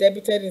revenue is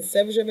debited in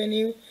service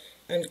revenue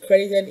and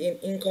credited in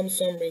income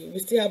summary. We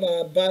still have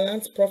our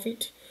balance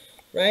profit,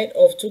 right,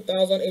 of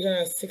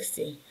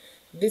 2,860.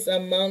 This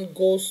amount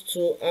goes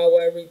to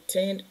our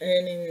retained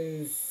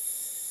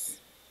earnings.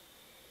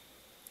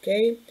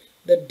 Okay,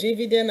 the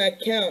dividend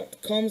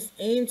account comes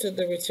into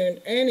the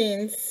returned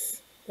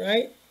earnings,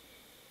 right,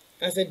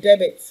 as a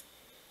debit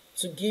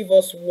to give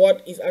us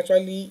what is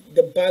actually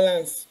the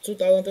balance,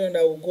 2,300,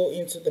 that will go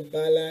into the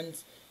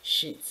balance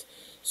sheet.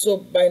 So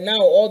by now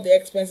all the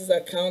expenses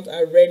account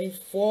are ready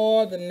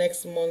for the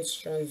next month's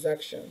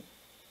transaction.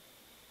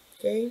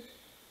 Okay,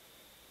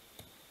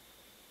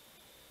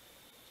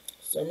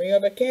 summary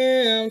of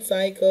account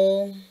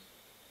cycle.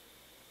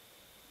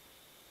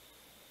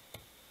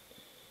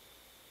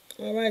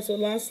 All right, so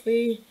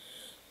lastly,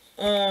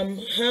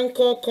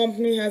 Hancock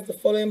Company has the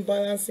following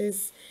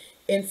balances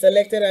in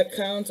selected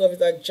accounts of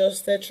its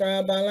adjusted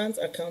trial balance: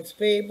 accounts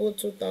payable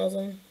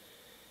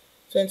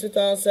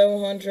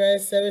 22,700,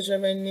 service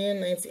revenue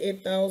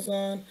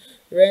 98,000,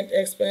 rent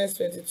expense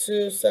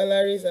 22,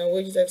 salaries and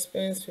wages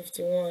expense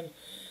 51,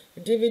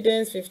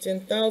 dividends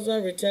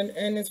 15,000, returned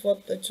earnings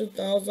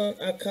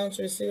 42,000, accounts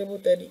receivable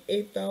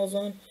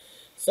 38,000,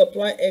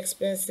 supply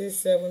expenses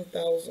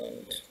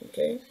 7,000.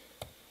 Okay.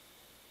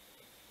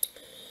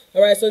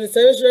 All right, so the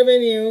service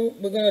revenue,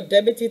 we're going to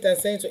debit it and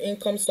send it to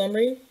income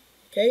summary.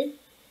 Okay,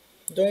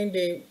 doing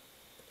the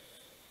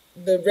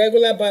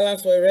regular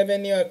balance for a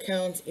revenue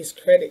account is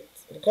credit.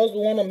 Because we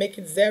want to make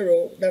it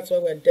zero, that's why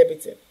we're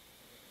debiting.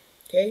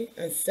 Okay,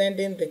 and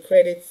sending the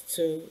credits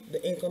to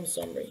the income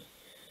summary.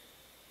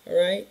 All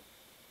right.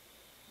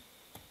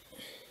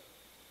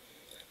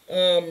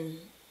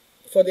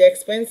 For the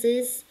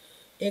expenses,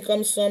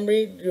 income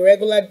summary, the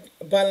regular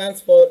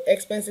balance for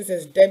expenses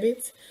is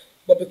debit,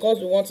 but because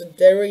we want to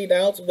zero it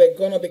out, we're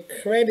going to be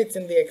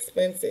crediting the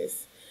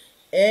expenses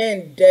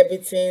and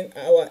debiting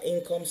our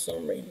income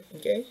summary.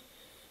 Okay,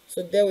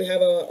 so there we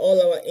have all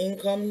our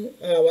income,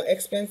 our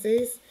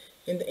expenses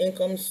in the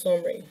income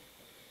summary.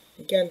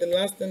 Again, the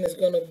last thing is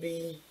going to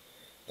be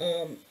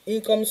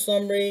income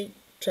summary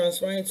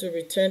transferring to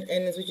returned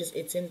earnings, which is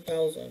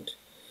 18,000.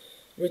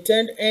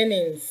 Returned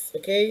earnings,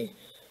 okay,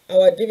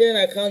 our dividend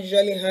account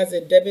usually has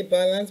a debit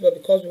balance, but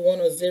because we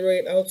want to zero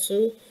it out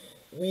too,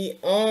 we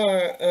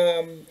are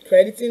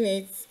crediting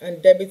it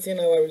and debiting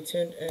our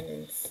returned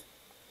earnings.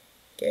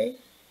 Okay.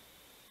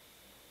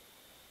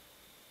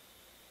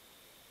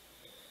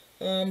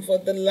 For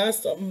the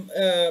last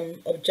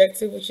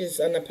objective, which is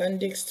an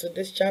appendix to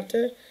this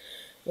chapter,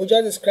 we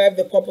just describe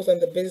the purpose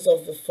and the basis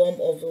of the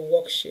form of the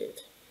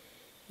worksheet.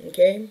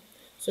 Okay,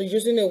 so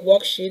using a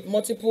worksheet,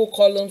 multiple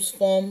columns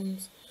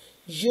forms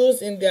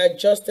used in the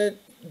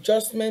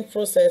adjustment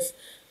process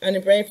and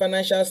in preparing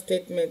financial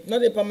statement,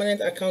 not a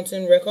permanent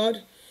accounting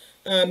record.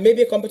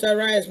 Maybe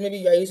computerized, maybe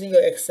you are using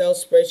your Excel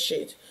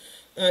spreadsheet.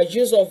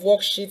 Use of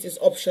worksheet is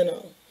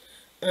optional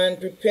and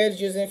prepared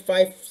using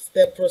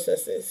 5-step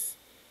processes.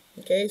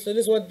 Okay, so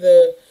this is what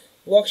the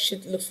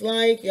worksheet looks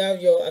like. You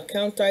have your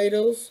account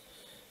titles,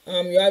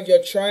 you have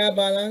your trial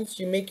balance,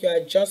 you make your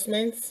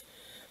adjustments,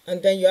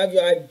 and then you have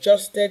your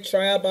adjusted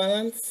trial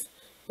balance,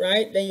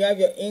 right? Then you have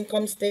your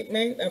income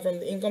statement, and from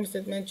the income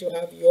statement you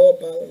have your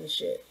balance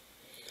sheet.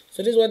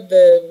 So this is what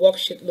the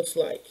worksheet looks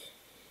like.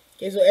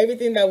 Okay, so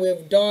everything that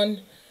we've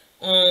done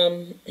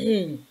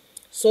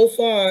so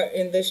far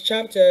in this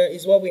chapter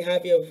is what we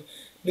have here,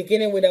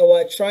 beginning with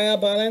our trial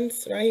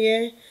balance right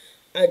here,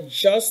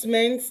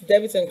 adjustments,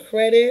 debit and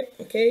credit,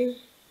 okay,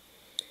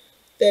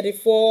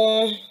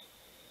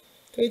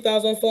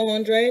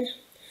 3,400,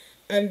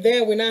 and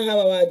then we now have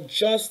our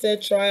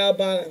adjusted trial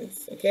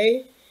balance,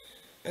 okay,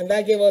 and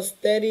that gave us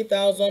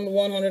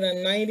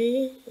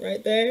 30,190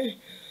 right there.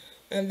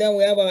 And then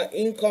we have our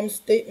income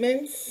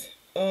statements,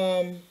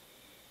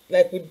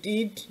 like we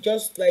did,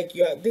 just like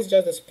this is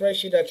just a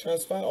spreadsheet that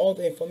transfer all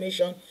the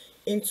information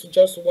into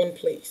just one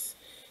place.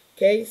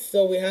 Okay,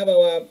 so we have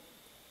our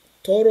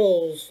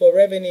totals for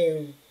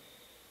revenue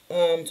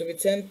to be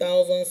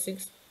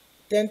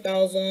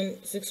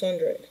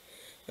 10,600,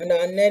 and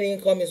our net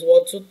income is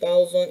what,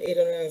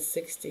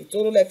 2,860.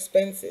 Total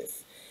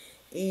expenses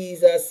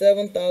is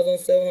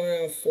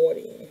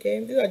 7,740. Okay,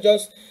 these are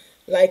just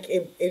like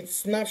a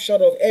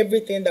snapshot of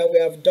everything that we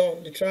have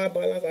done: the trial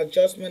balance,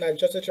 adjustment,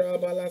 adjusted trial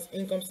balance,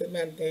 income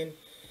statement, and then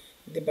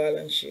the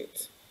balance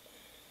sheet.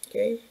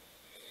 Okay.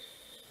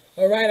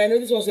 All right, I know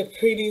this was a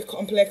pretty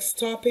complex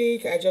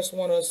topic. I just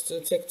want us to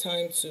take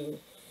time to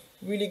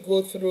really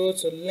go through,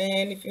 to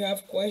learn. If you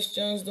have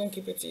questions, don't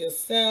keep it to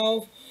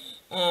yourself.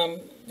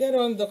 Get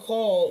on the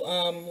call,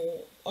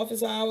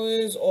 office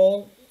hours,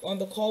 or on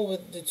the call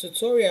with the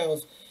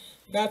tutorials.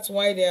 That's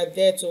why they are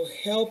there, to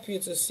help you,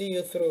 to see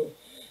you through.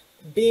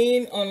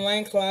 Being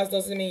online class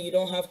doesn't mean you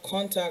don't have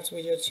contact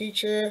with your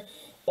teacher,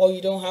 or you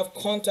don't have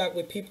contact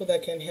with people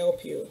that can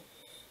help you.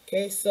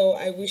 Okay, so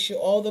I wish you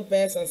all the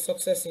best and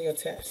success in your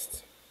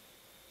test.